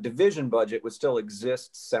would have a division budget, would still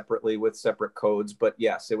exist separately with separate codes, but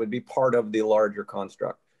yes, it would be part of the larger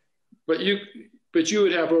construct. But you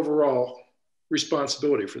would have overall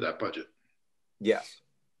responsibility for that budget. Yes.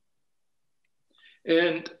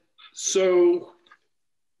 And so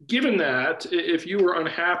given that, if you were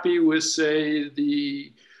unhappy with, say,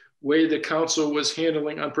 the way the council was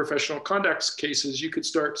handling unprofessional conduct cases, you could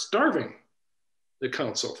start starving the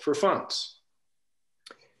council for funds.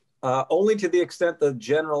 Only to the extent the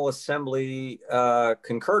General Assembly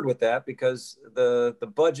concurred with that, because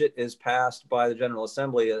the budget is passed by the General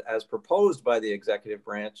Assembly as proposed by the executive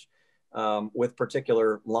branch with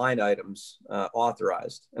particular line items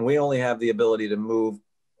authorized. And we only have the ability to move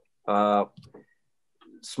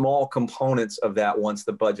small components of that once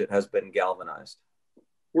the budget has been galvanized.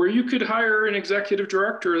 Where you could hire an executive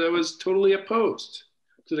director that was totally opposed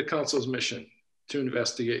to the council's mission to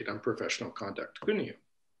investigate unprofessional conduct, couldn't you?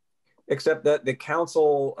 Except that the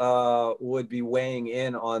council would be weighing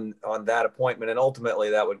in on that appointment, and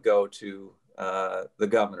ultimately that would go to the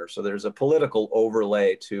governor. So there's a political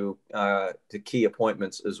overlay to key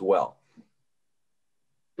appointments as well.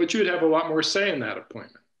 But you would have a lot more say in that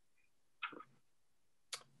appointment.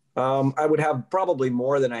 I would have probably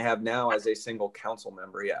more than I have now as a single council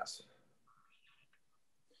member, yes.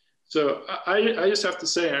 So I just have to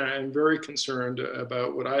say I'm very concerned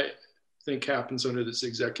about what I think happens under this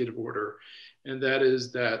executive order. and that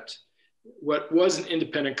is that what was an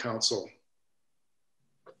independent counsel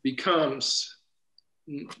becomes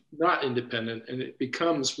not independent, and it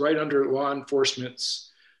becomes right under law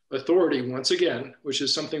enforcement's authority once again, which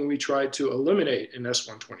is something we tried to eliminate in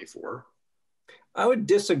S-124. I would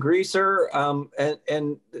disagree, sir,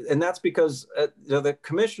 and that's because the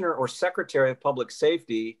commissioner or secretary of public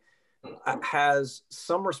safety has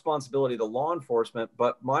some responsibility to law enforcement,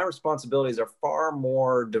 but my responsibilities are far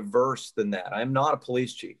more diverse than that. I'm not a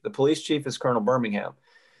police chief. The police chief is Colonel Birmingham,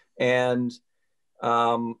 and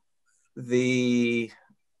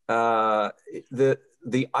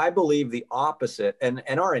I believe the opposite, and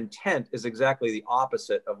our intent is exactly the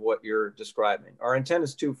opposite of what you're describing. Our intent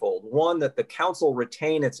is twofold. One, that the council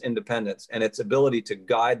retain its independence and its ability to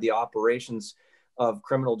guide the operations of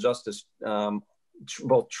criminal justice,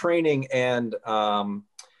 both training and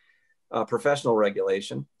professional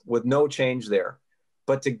regulation, with no change there,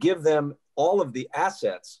 but to give them all of the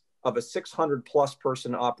assets of a 600+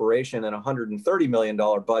 person operation and $130 million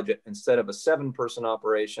budget instead of a 7-person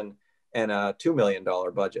operation and a $2 million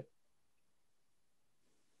budget.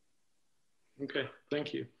 Okay,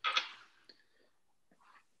 thank you.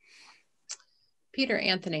 Peter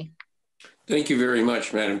Anthony. Thank you very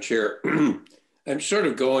much, Madam Chair. I'm sort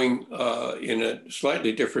of going in a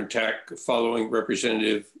slightly different tack following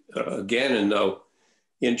Representative Gannon, though,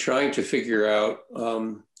 in trying to figure out,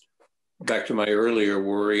 back to my earlier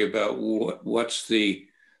worry about what's the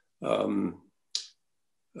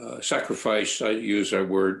sacrifice, I use that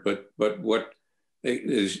word, but what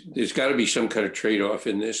there's got to be some kind of trade-off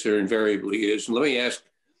in this. There invariably is. And let me ask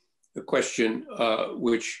a question,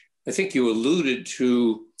 which I think you alluded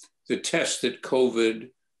to, the test that COVID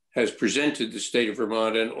has presented the state of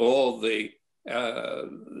Vermont and all the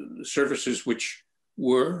services which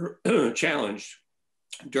were challenged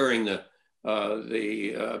during the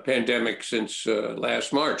pandemic since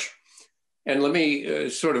last March. And let me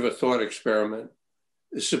sort of a thought experiment.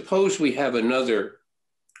 Suppose we have another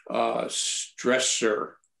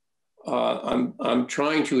stressor. I'm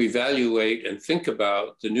trying to evaluate and think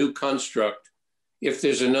about the new construct. If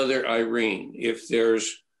there's another Irene, if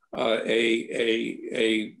there's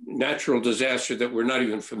a natural disaster that we're not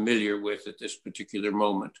even familiar with at this particular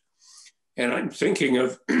moment. And I'm thinking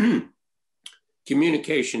of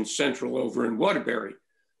Communications Central over in Waterbury,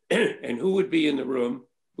 and who would be in the room,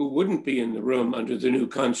 who wouldn't be in the room under the new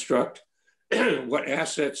construct, what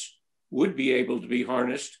assets would be able to be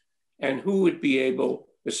harnessed, and who would be able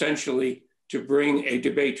essentially to bring a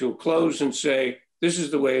debate to a close and say, this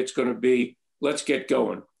is the way it's going to be, let's get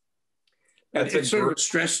going. It's sort of a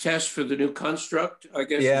stress test for the new construct, I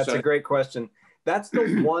guess. Yeah, it's a great question. That's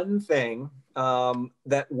the one thing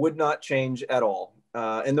that would not change at all.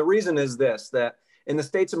 And the reason is this, that in the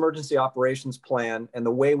state's emergency operations plan and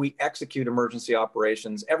the way we execute emergency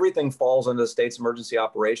operations, everything falls under the state's emergency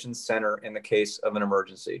operations center in the case of an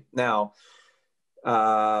emergency. Now,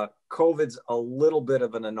 COVID's a little bit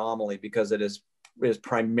of an anomaly because it is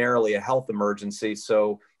primarily a health emergency.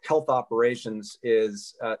 So health operations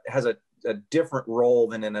has a different role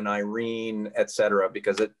than in an Irene, et cetera,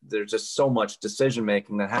 because there's just so much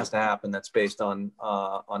decision-making that has to happen that's based on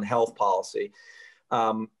health policy.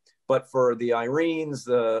 But for the Irenes,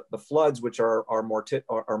 the floods, which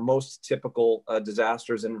are most typical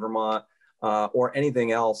disasters in Vermont, or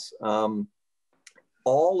anything else,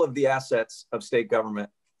 all of the assets of state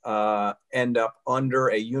government end up under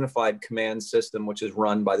a unified command system, which is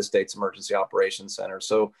run by the state's emergency operations center.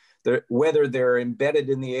 So whether they're embedded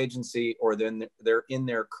in the agency or they're in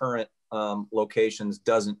their current locations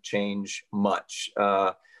doesn't change much.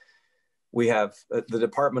 We have the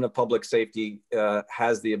Department of Public Safety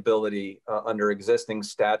has the ability under existing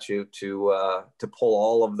statute to pull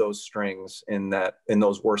all of those strings in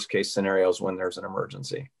those worst case scenarios when there's an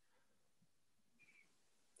emergency.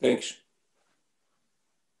 Thanks.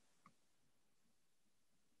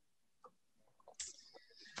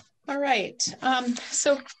 All right.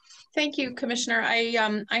 So thank you, Commissioner.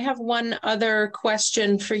 I have one other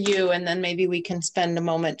question for you, and then maybe we can spend a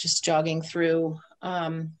moment just jogging through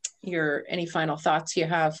any final thoughts you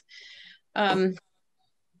have.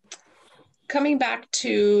 Coming back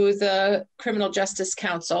to the Criminal Justice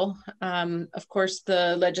Council, of course,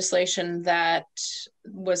 the legislation that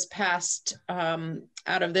was passed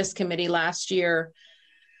out of this committee last year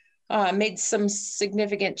made some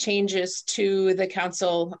significant changes to the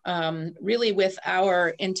council, really with our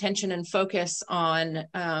intention and focus on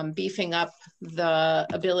beefing up the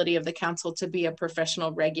ability of the council to be a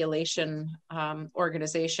professional regulation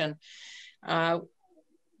organization.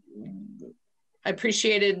 I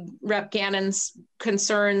appreciated Rep. Gannon's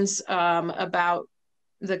concerns about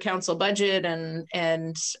the council budget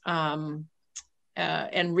and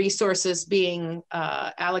resources being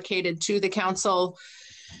allocated to the council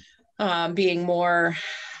being more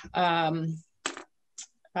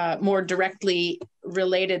more directly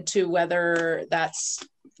related to whether that's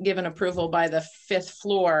given approval by the fifth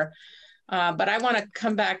floor. But I want to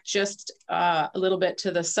come back just a little bit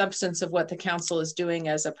to the substance of what the council is doing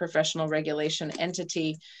as a professional regulation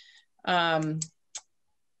entity.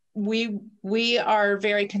 We are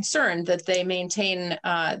very concerned that they maintain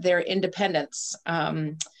their independence.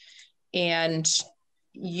 And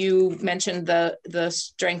you mentioned the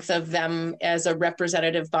strength of them as a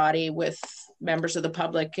representative body with members of the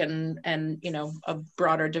public and you know, a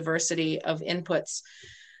broader diversity of inputs.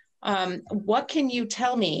 What can you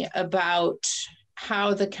tell me about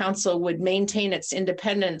how the council would maintain its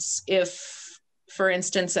independence if, for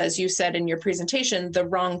instance, as you said in your presentation, the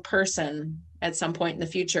wrong person at some point in the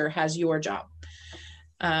future has your job?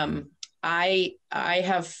 I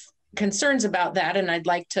have concerns about that, and I'd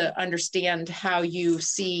like to understand how you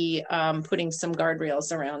see putting some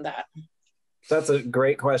guardrails around that. That's a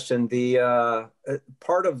great question. The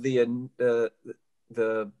part of the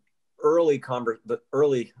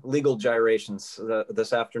early legal gyrations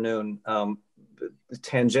this afternoon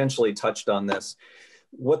tangentially touched on this.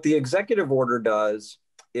 What the executive order does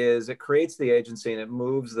is it creates the agency and it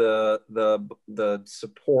moves the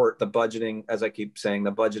support, the budgeting, as I keep saying,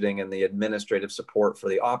 the budgeting and the administrative support for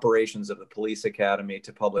the operations of the police academy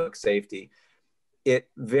to public safety. It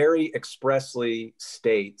very expressly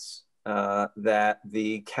states that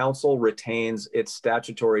the council retains its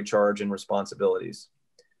statutory charge and responsibilities.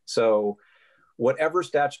 So whatever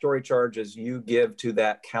statutory charges you give to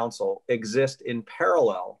that council exist in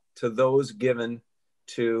parallel to those given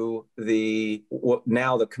to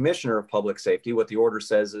now the Commissioner of Public Safety. What the order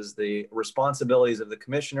says is the responsibilities of the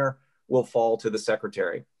Commissioner will fall to the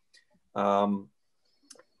Secretary,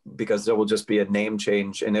 because there will just be a name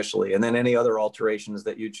change initially. And then any other alterations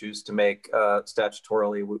that you choose to make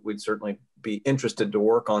statutorily, we'd certainly be interested to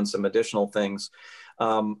work on some additional things.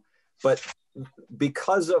 But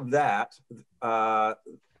because of that,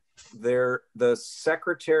 the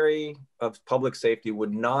Secretary of Public Safety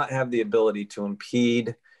would not have the ability to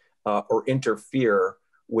impede or interfere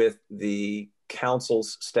with the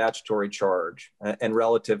council's statutory charge. And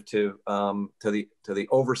relative to the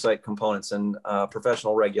oversight components and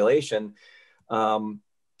professional regulation,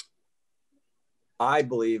 I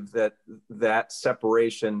believe that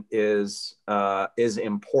separation is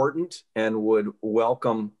important and would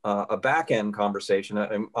welcome a back-end conversation.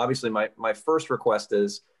 And obviously, my first request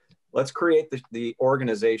is, let's create the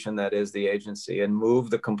organization that is the agency and move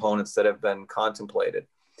the components that have been contemplated.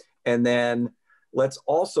 And then let's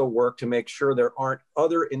also work to make sure there aren't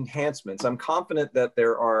other enhancements. I'm confident that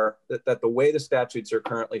that the way the statutes are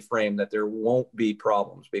currently framed, that there won't be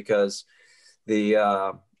problems, because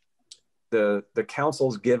the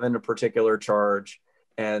council's given a particular charge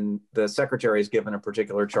and the secretary is given a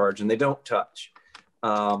particular charge and they don't touch.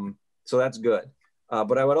 So that's good.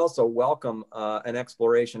 But I would also welcome an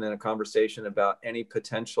exploration and a conversation about any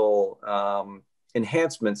potential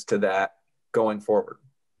enhancements to that going forward.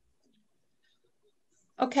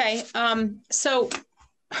 Okay, so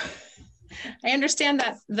I understand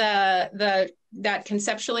that that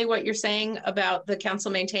conceptually what you're saying about the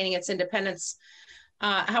council maintaining its independence.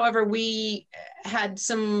 However, we had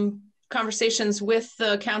some conversations with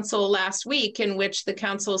the council last week in which the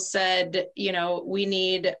council said, you know, we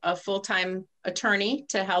need a full-time attorney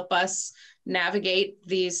to help us navigate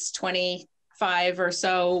these 25 or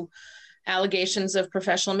so allegations of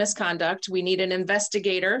professional misconduct. We need an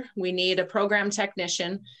investigator. We need a program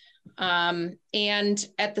technician. And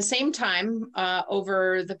at the same time,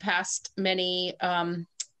 over the past many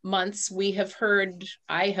months, I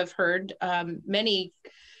have heard many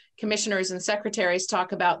commissioners and secretaries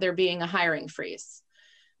talk about there being a hiring freeze.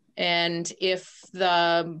 And if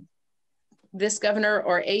this governor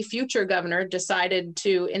or a future governor decided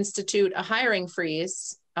to institute a hiring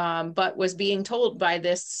freeze, but was being told by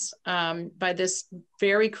this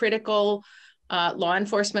very critical law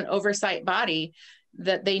enforcement oversight body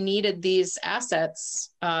that they needed these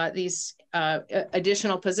assets, these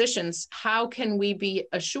additional positions, how can we be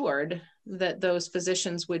assured that those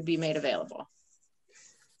positions would be made available?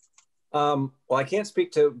 Well, I can't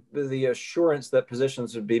speak to the assurance that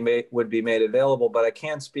positions would be made available, but I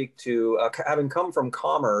can speak to, having come from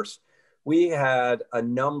commerce, we had a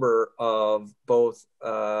number of both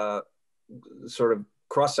sort of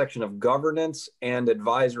cross-section of governance and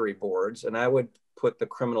advisory boards, and I would put the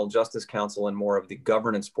Criminal Justice Council in more of the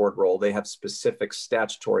governance board role. They have specific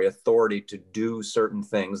statutory authority to do certain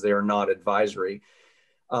things. They are not advisory.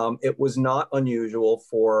 it was not unusual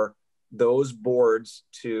for those boards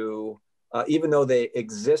to, even though they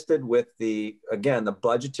existed with the, again, the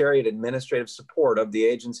budgetary and administrative support of the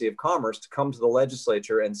Agency of Commerce, to come to the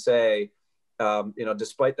legislature and say, you know,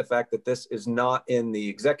 despite the fact that this is not in the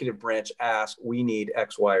executive branch ask, we need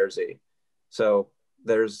X, Y, or Z. So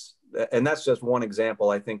there's, and that's just one example.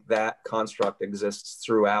 I think that construct exists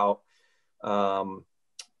throughout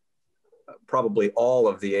probably all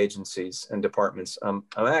of the agencies and departments. I'm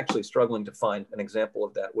actually struggling to find an example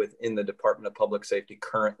of that within the Department of Public Safety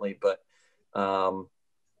currently, but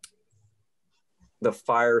the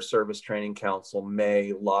Fire Service Training Council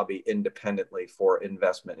may lobby independently for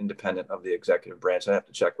investment, independent of the executive branch. I have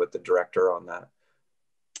to check with the director on that.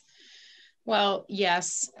 Well,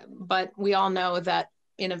 yes, but we all know that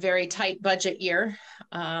in a very tight budget year,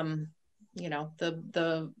 you know,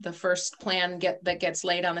 the first plan that gets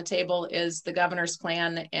laid on the table is the governor's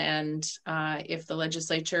plan, and if the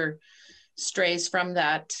legislature strays from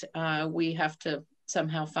that, we have to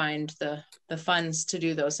somehow find the funds to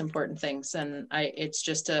do those important things. And it's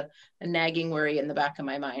just a nagging worry in the back of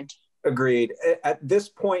my mind. Agreed. At this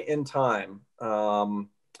point in time,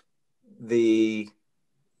 the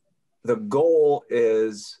goal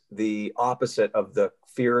is the opposite of the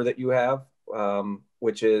fear that you have,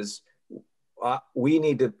 which is we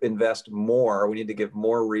need to invest more. We need to give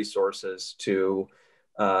more resources to,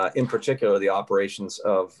 in particular, the operations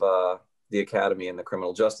of the Academy and the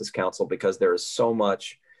Criminal Justice Council, because there is so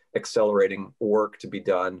much accelerating work to be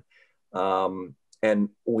done. And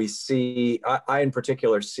we see, I in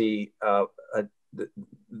particular see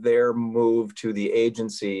their move to the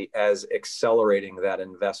agency as accelerating that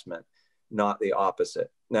investment, not the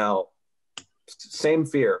opposite. Now, same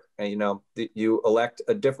fear, you know, you elect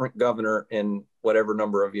a different governor in whatever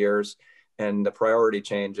number of years and the priority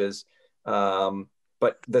changes.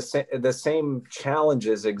 But the same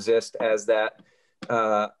challenges exist as that.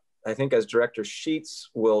 I think as Director Sheets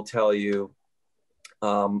will tell you,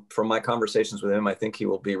 from my conversations with him, I think he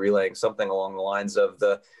will be relaying something along the lines of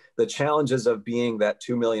the challenges of being that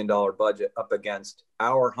 $2 million budget up against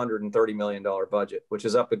our $130 million budget, which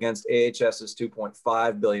is up against AHS's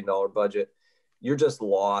 $2.5 billion budget. You're just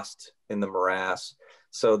lost in the morass.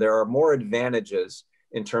 So there are more advantages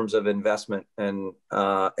in terms of investment and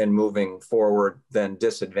moving forward than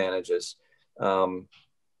disadvantages. I'll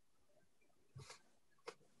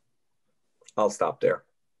stop there.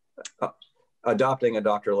 Adopting a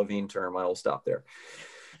Dr. Levine term, I will stop there.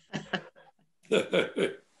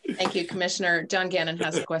 Thank you, Commissioner. John Gannon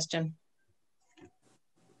has a question.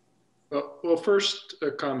 Well, first a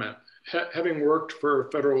comment. Having worked for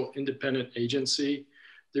a federal independent agency,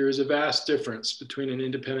 there is a vast difference between an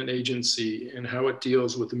independent agency and how it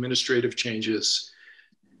deals with administrative changes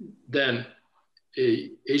than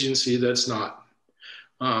an agency that's not.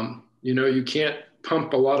 You know, you can't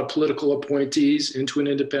pump a lot of political appointees into an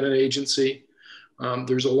independent agency.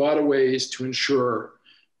 There's a lot of ways to ensure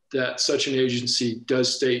that such an agency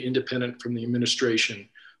does stay independent from the administration,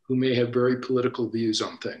 who may have very political views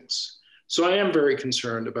on things. So I am very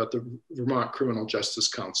concerned about the Vermont Criminal Justice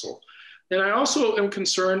Council. And I also am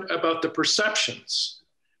concerned about the perceptions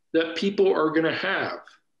that people are going to have.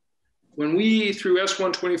 When we, through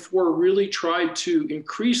S124, really tried to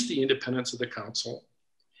increase the independence of the council,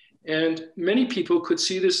 and many people could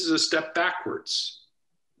see this as a step backwards,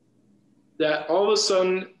 that all of a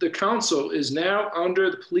sudden the council is now under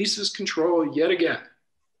the police's control yet again.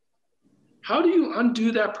 How do you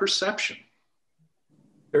undo that perception?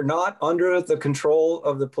 They're not under the control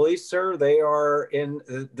of the police, sir. They are in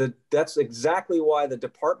that's exactly why the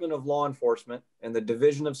Department of Law Enforcement and the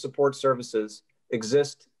Division of Support Services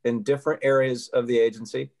exist in different areas of the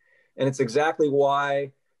agency. And it's exactly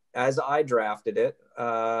why, as I drafted it,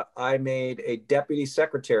 I made a deputy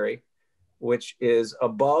secretary, which is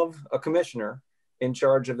above a commissioner, in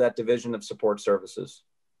charge of that Division of Support Services.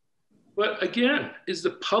 But again, is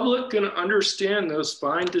the public going to understand those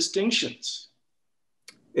fine distinctions?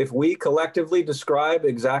 If we collectively describe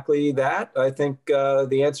exactly that, I think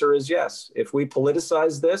the answer is yes. If we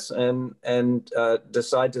politicize this and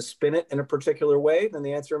decide to spin it in a particular way, then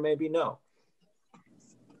the answer may be no.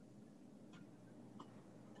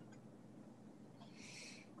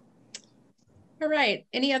 All right.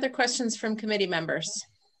 Any other questions from committee members?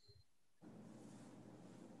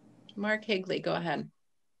 Mark Higley, go ahead.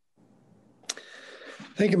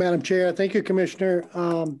 Thank you, Madam Chair. Thank you, Commissioner.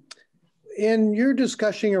 In your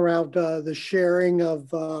discussion around the sharing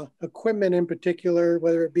of equipment in particular,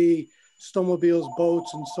 whether it be snowmobiles,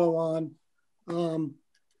 boats, and so on,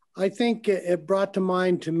 I think it brought to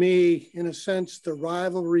mind to me, in a sense, the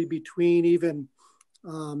rivalry between even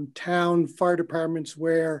town fire departments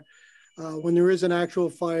where when there is an actual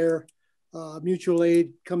fire, mutual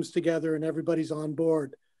aid comes together and everybody's on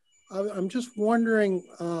board. I'm just wondering,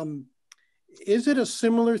 is it a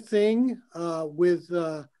similar thing with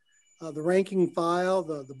the ranking file,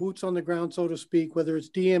 the boots on the ground, so to speak, whether it's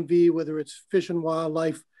DMV, whether it's Fish and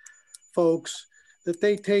Wildlife folks, that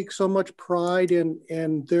they take so much pride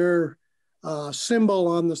in their symbol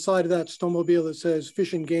on the side of that snowmobile that says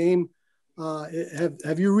Fish and Game?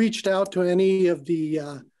 Have you reached out to any of the,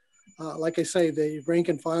 like I say, the rank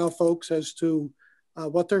and file folks as to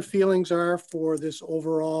what their feelings are for this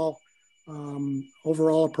overall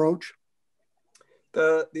approach?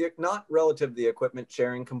 The not relative to the equipment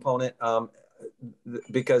sharing component,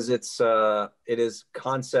 because it is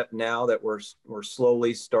concept now that we're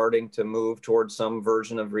slowly starting to move towards some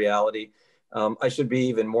version of reality. I should be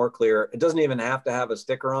even more clear. It doesn't even have to have a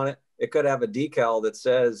sticker on it. It could have a decal that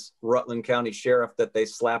says Rutland County Sheriff that they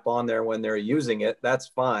slap on there when they're using it. That's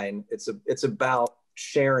fine. It's about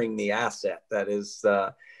sharing the asset. That is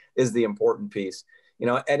the important piece. You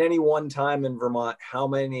know, at any one time in Vermont, how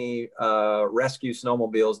many rescue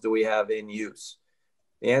snowmobiles do we have in use?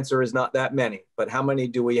 The answer is not that many, but how many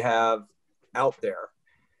do we have out there?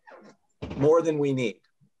 More than we need.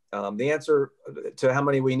 The answer to how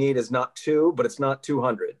many we need is not 2, but it's not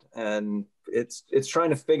 200. And it's trying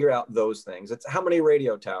to figure out those things. It's how many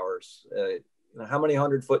radio towers, how many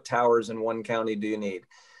 100-foot towers in one county do you need?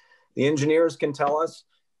 The engineers can tell us,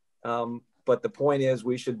 but the point is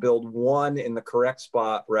we should build one in the correct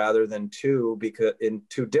spot rather than 2 because in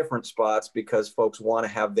 2 different spots because folks want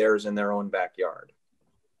to have theirs in their own backyard.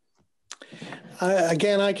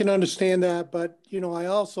 Again, I can understand that, but you know, I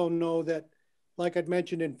also know that, like I'd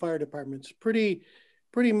mentioned in fire departments, pretty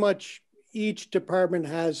much each department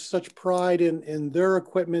has such pride in their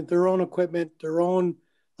equipment, their own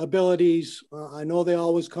abilities. I know they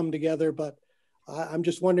always come together, but I'm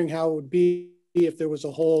just wondering how it would be if there was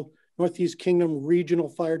a whole Northeast Kingdom regional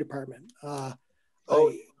fire department.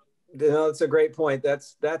 No, that's a great point.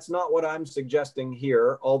 That's not what I'm suggesting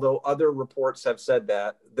here, although other reports have said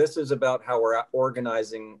that. This is about how we're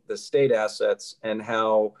organizing the state assets and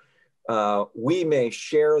how we may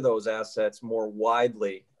share those assets more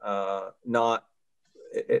widely.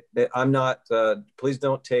 Please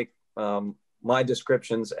don't take my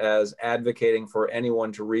descriptions as advocating for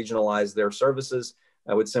anyone to regionalize their services.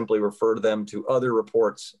 I would simply refer them to other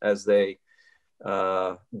reports as they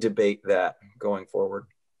debate that going forward.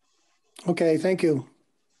 Okay, thank you.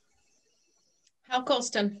 Hal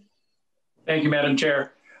Colston. Thank you, Madam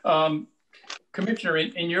Chair. Commissioner,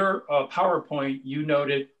 in your PowerPoint, you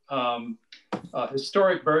noted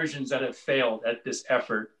historic versions that have failed at this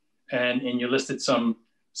effort, and you listed some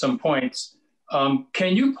points.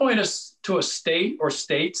 Can you point us to a state or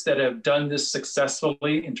states that have done this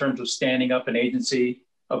successfully in terms of standing up an agency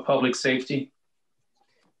of public safety?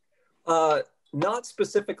 Not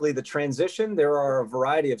specifically the transition. There are a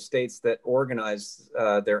variety of states that organize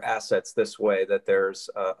their assets this way, that there's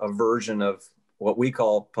a version of what we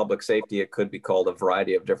call public safety. It could be called a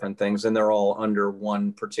variety of different things, and they're all under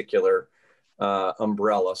one particular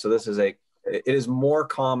umbrella. So it is more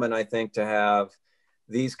common, I think, to have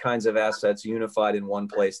these kinds of assets unified in one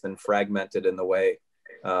place than fragmented in the way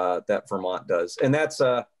that Vermont does. And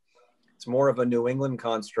it's more of a New England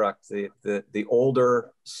construct. The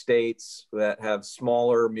older states that have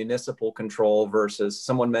smaller municipal control versus,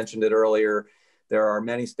 someone mentioned it earlier, there are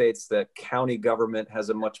many states that county government has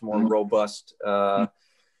a much more robust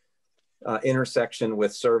intersection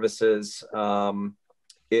with services.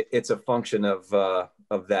 It's a function of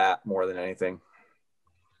that more than anything.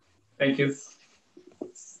 Thank you.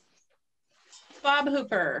 Bob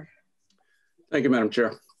Hooper. Thank you, Madam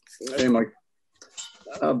Chair. Hey, Mike.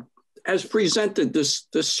 As presented, this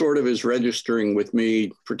sort of is registering with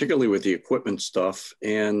me, particularly with the equipment stuff,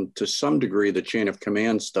 and to some degree, the chain of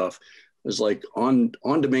command stuff is like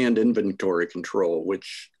on-demand inventory control,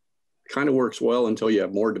 which kind of works well until you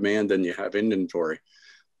have more demand than you have inventory.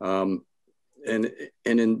 And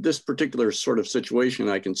in this particular sort of situation,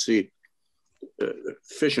 I can see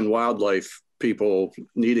Fish and Wildlife people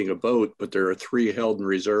needing a boat, but there are 3 held in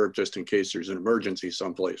reserve just in case there's an emergency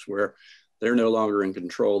someplace where they're no longer in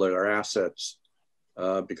control of their assets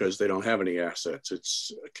because they don't have any assets.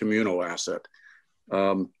 It's a communal asset.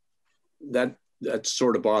 That's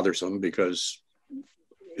sort of bothersome because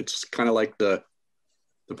it's kind of like the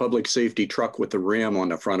public safety truck with the ram on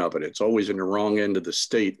the front of it. It's always in the wrong end of the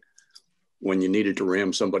state when you needed to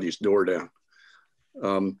ram somebody's door down.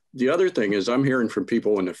 The other thing is I'm hearing from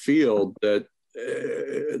people in the field that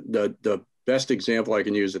the best example I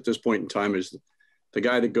can use at this point in time is the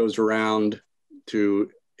guy that goes around to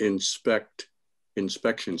inspect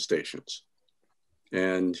inspection stations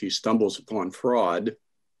and he stumbles upon fraud,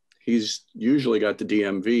 he's usually got the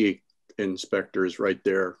DMV inspectors right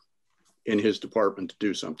there in his department to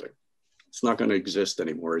do something. It's not going to exist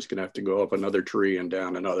anymore. He's going to have to go up another tree and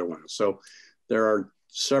down another one. So there are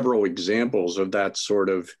several examples of that sort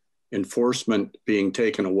of enforcement being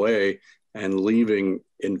taken away and leaving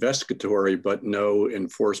investigatory but no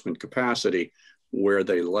enforcement capacity where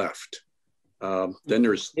they left. Then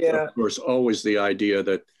there's, of course, always the idea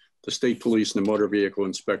that the state police and the motor vehicle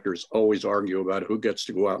inspectors always argue about who gets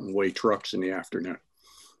to go out and weigh trucks in the afternoon.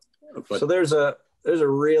 But, so there's a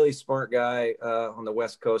really smart guy on the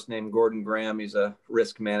West Coast named Gordon Graham. He's a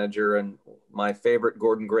risk manager. And my favorite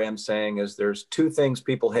Gordon Graham saying is there's two things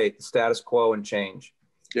people hate: the status quo and change.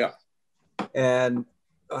 Yeah. And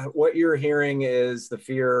what you're hearing is the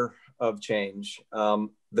fear of change.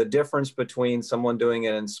 The difference between someone doing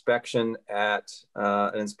an inspection at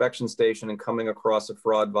an inspection station and coming across a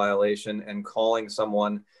fraud violation and calling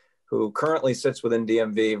someone who currently sits within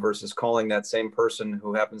DMV versus calling that same person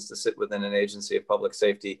who happens to sit within an agency of public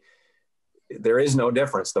safety, there is no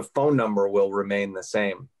difference. The phone number will remain the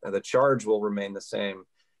same. The charge will remain the same.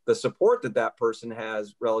 The support that that person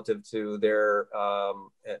has relative to their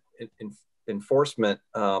enforcement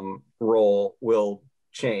role will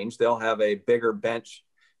change. They'll have a bigger bench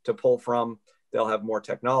to pull from. They'll have more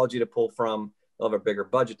technology to pull from. They'll have a bigger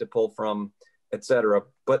budget to pull from, et cetera.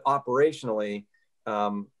 But operationally,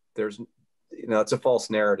 there's, it's a false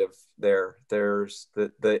narrative there. There's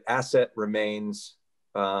the asset remains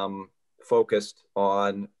focused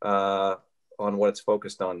on what it's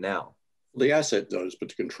focused on now. The asset does, but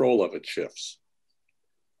the control of it shifts.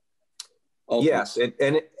 Ultimately. Yes,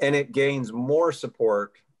 it gains more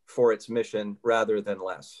support for its mission rather than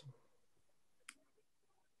less.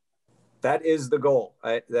 That is the goal.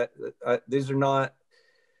 These are not.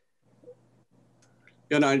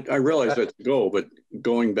 And I realize that's the goal, but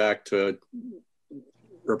going back to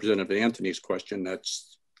Representative Anthony's question,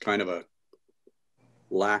 that's kind of a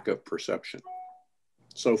lack of perception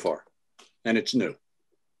so far, and it's new.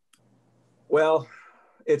 Well,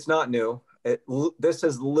 it's not new. This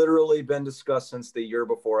has literally been discussed since the year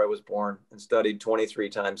before I was born and studied 23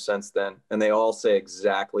 times since then, and they all say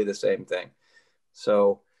exactly the same thing.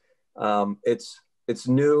 So it's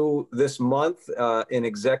new this month in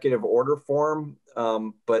executive order form,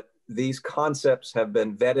 but these concepts have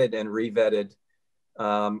been vetted and revetted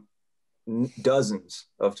dozens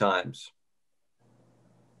of times.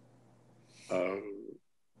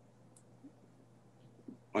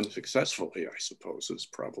 Unsuccessfully, I suppose, is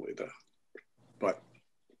probably but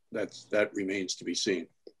that remains to be seen.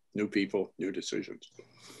 New people, new decisions.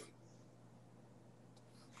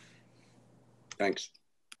 Thanks.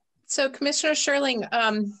 So Commissioner Sherling,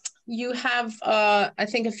 you have, I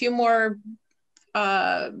think, a few more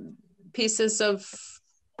pieces of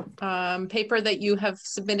paper that you have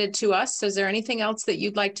submitted to us. Is there anything else that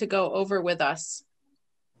you'd like to go over with us?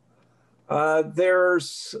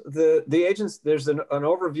 There's the agents, there's an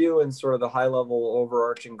overview and sort of the high level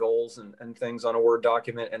overarching goals and things on a Word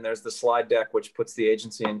document. And there's the slide deck, which puts the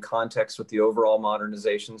agency in context with the overall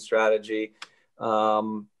modernization strategy.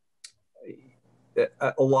 A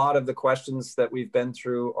lot of the questions that we've been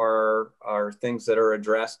through are things that are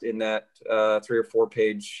addressed in that 3 or 4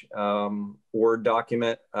 page Word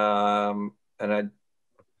document. And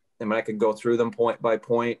I could go through them point by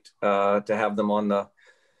point to have them on the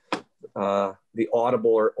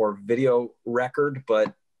audible or video record,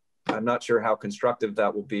 but I'm not sure how constructive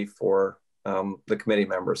that will be for the committee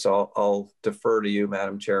members. So I'll defer to you,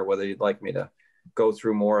 Madam Chair, whether you'd like me to go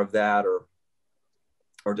through more of that or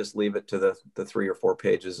just leave it to the 3 or 4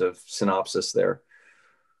 pages of synopsis there.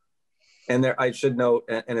 And there, I should note,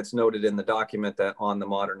 and it's noted in the document, that on the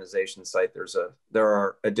modernization site, there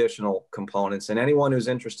are additional components. And anyone who's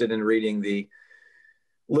interested in reading the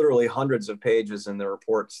literally hundreds of pages in the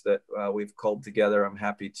reports that we've culled together, I'm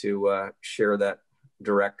happy to share that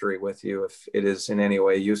directory with you if it is in any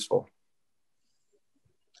way useful.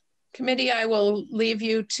 Committee, I will leave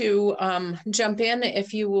you to jump in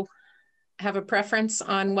if you have a preference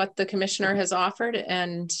on what the commissioner has offered,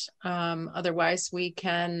 and otherwise we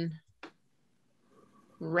can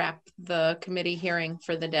wrap the committee hearing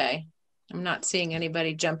for the day. I'm not seeing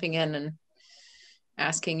anybody jumping in and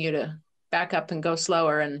asking you to back up and go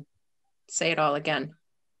slower and say it all again.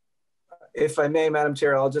 If I may, Madam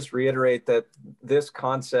Chair, I'll just reiterate that this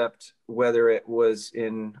concept, whether it was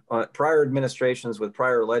in prior administrations with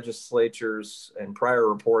prior legislatures and prior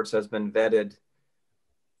reports, has been vetted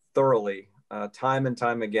thoroughly time and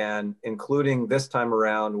time again, including this time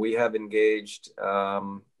around, we have engaged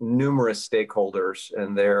numerous stakeholders,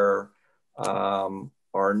 and there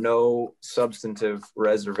are no substantive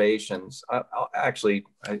reservations.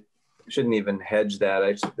 I shouldn't even hedge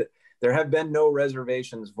that. There have been no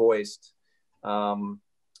reservations voiced around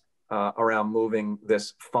moving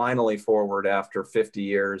this finally forward after 50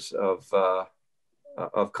 years of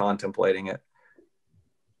contemplating it.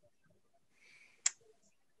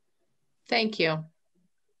 Thank you.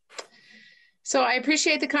 So I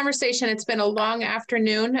appreciate the conversation. It's been a long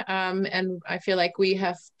afternoon, and I feel like we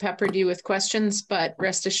have peppered you with questions, but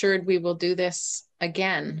rest assured we will do this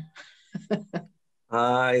again.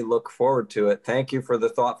 I look forward to it. Thank you for the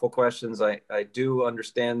thoughtful questions. I do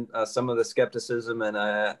understand some of the skepticism, and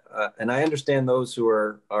I understand those who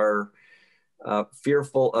are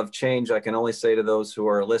fearful of change. I can only say to those who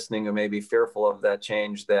are listening who may be fearful of that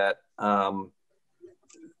change that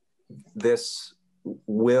this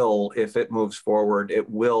will, if it moves forward, it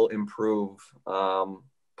will improve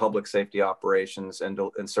public safety operations and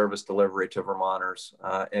service delivery to Vermonters,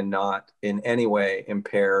 and not in any way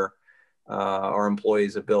impair our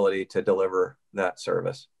employees' ability to deliver that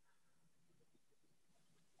service.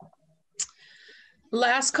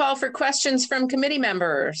 Last call for questions from committee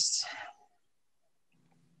members.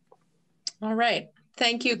 All right.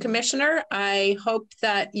 Thank you, Commissioner. I hope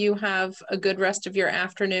that you have a good rest of your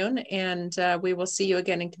afternoon, and we will see you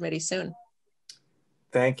again in committee soon.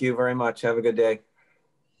 Thank you very much. Have a good day.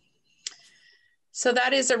 So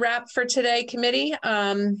that is a wrap for today, committee.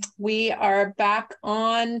 We are back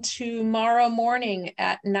on tomorrow morning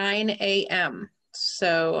at 9 a.m.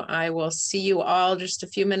 So I will see you all just a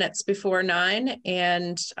few minutes before 9,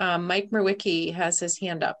 and Mike Merwicki has his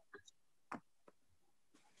hand up.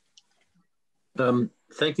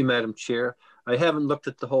 Thank you, Madam Chair. I haven't looked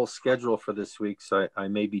at the whole schedule for this week, so I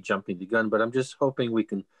may be jumping the gun, but I'm just hoping we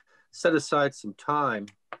can set aside some time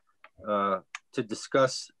to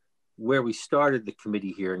discuss where we started the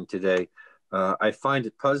committee hearing today. I find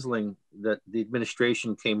it puzzling that the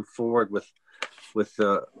administration came forward with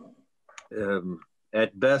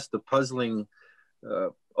at best, a puzzling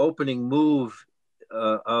opening move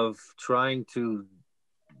of trying to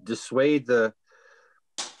dissuade the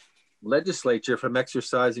legislature from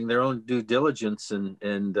exercising their own due diligence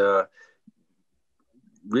and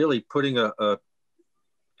really putting a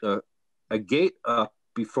gate up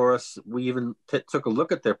before us. We even took a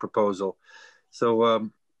look at their proposal. So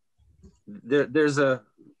there's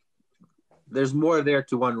more there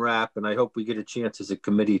to unwrap, and I hope we get a chance as a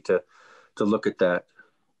committee to look at that.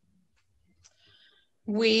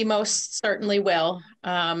 We most certainly will.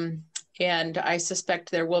 And I suspect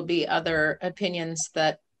there will be other opinions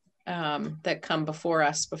that that come before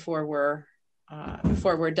us before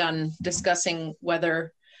we're done discussing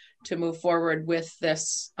whether to move forward with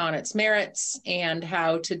this on its merits and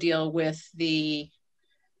how to deal with the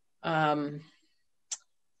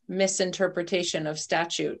misinterpretation of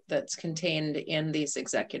statute that's contained in these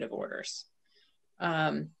executive orders.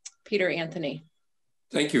 Peter Anthony.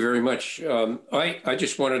 Thank you very much. I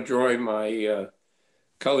just want to draw my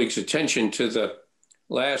colleagues' attention to the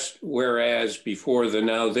last whereas before the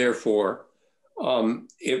now therefore.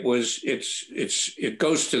 It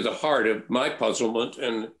goes to the heart of my puzzlement,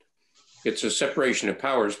 and it's a separation of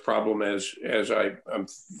powers problem, as I'm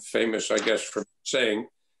famous, I guess, for saying.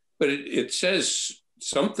 But it says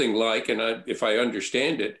something like, and if I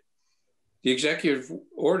understand it, the executive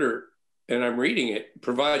order, and I'm reading it,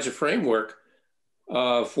 provides a framework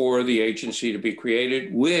for the agency to be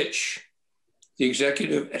created, which the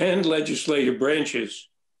executive and legislative branches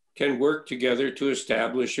can work together to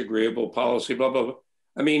establish agreeable policy, blah, blah, blah.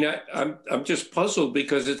 I mean, I'm just puzzled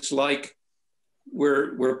because it's like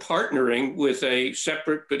we're partnering with a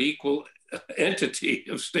separate but equal entity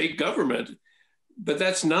of state government, but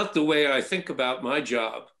that's not the way I think about my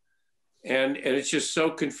job. And it's just so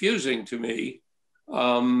confusing to me,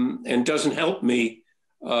 and doesn't help me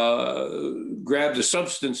grab the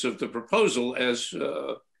substance of the proposal as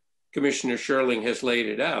Commissioner Sherling has laid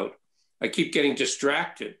it out. I keep getting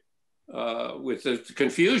distracted with the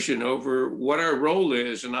confusion over what our role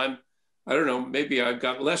is. And I don't know, maybe I've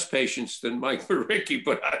got less patience than Mike Merwicki,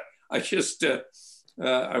 but I just,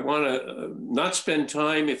 I want to not spend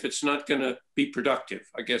time if it's not going to be productive,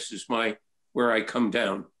 I guess is where I come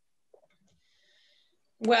down.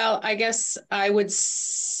 Well, I guess I would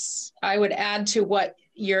add to what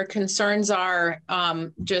your concerns are,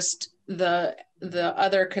 just the the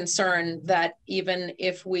other concern that even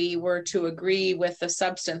if we were to agree with the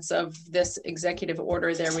substance of this executive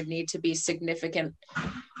order, there would need to be significant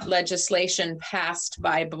legislation passed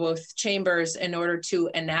by both chambers in order to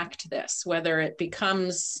enact this, whether it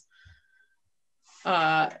comes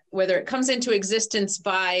into existence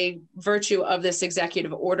by virtue of this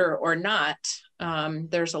executive order or not.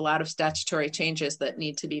 There's a lot of statutory changes that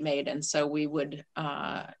need to be made. And so we would,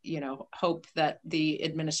 hope that the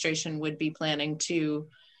administration would be planning to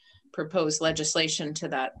propose legislation to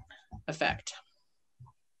that effect.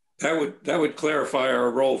 That would clarify our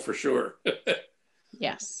role for sure.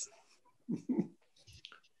 Yes.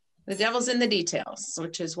 The devil's in the details,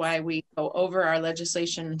 which is why we go over our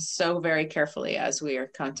legislation so very carefully as we are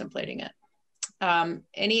contemplating it.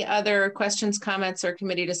 Any other questions, comments, or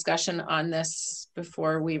committee discussion on this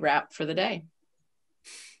before we wrap for the day?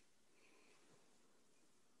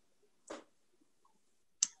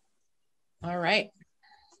 All right.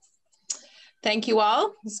 Thank you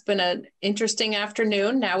all. It's been an interesting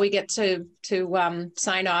afternoon. Now we get to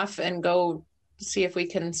sign off and go see if we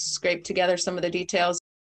can scrape together some of the details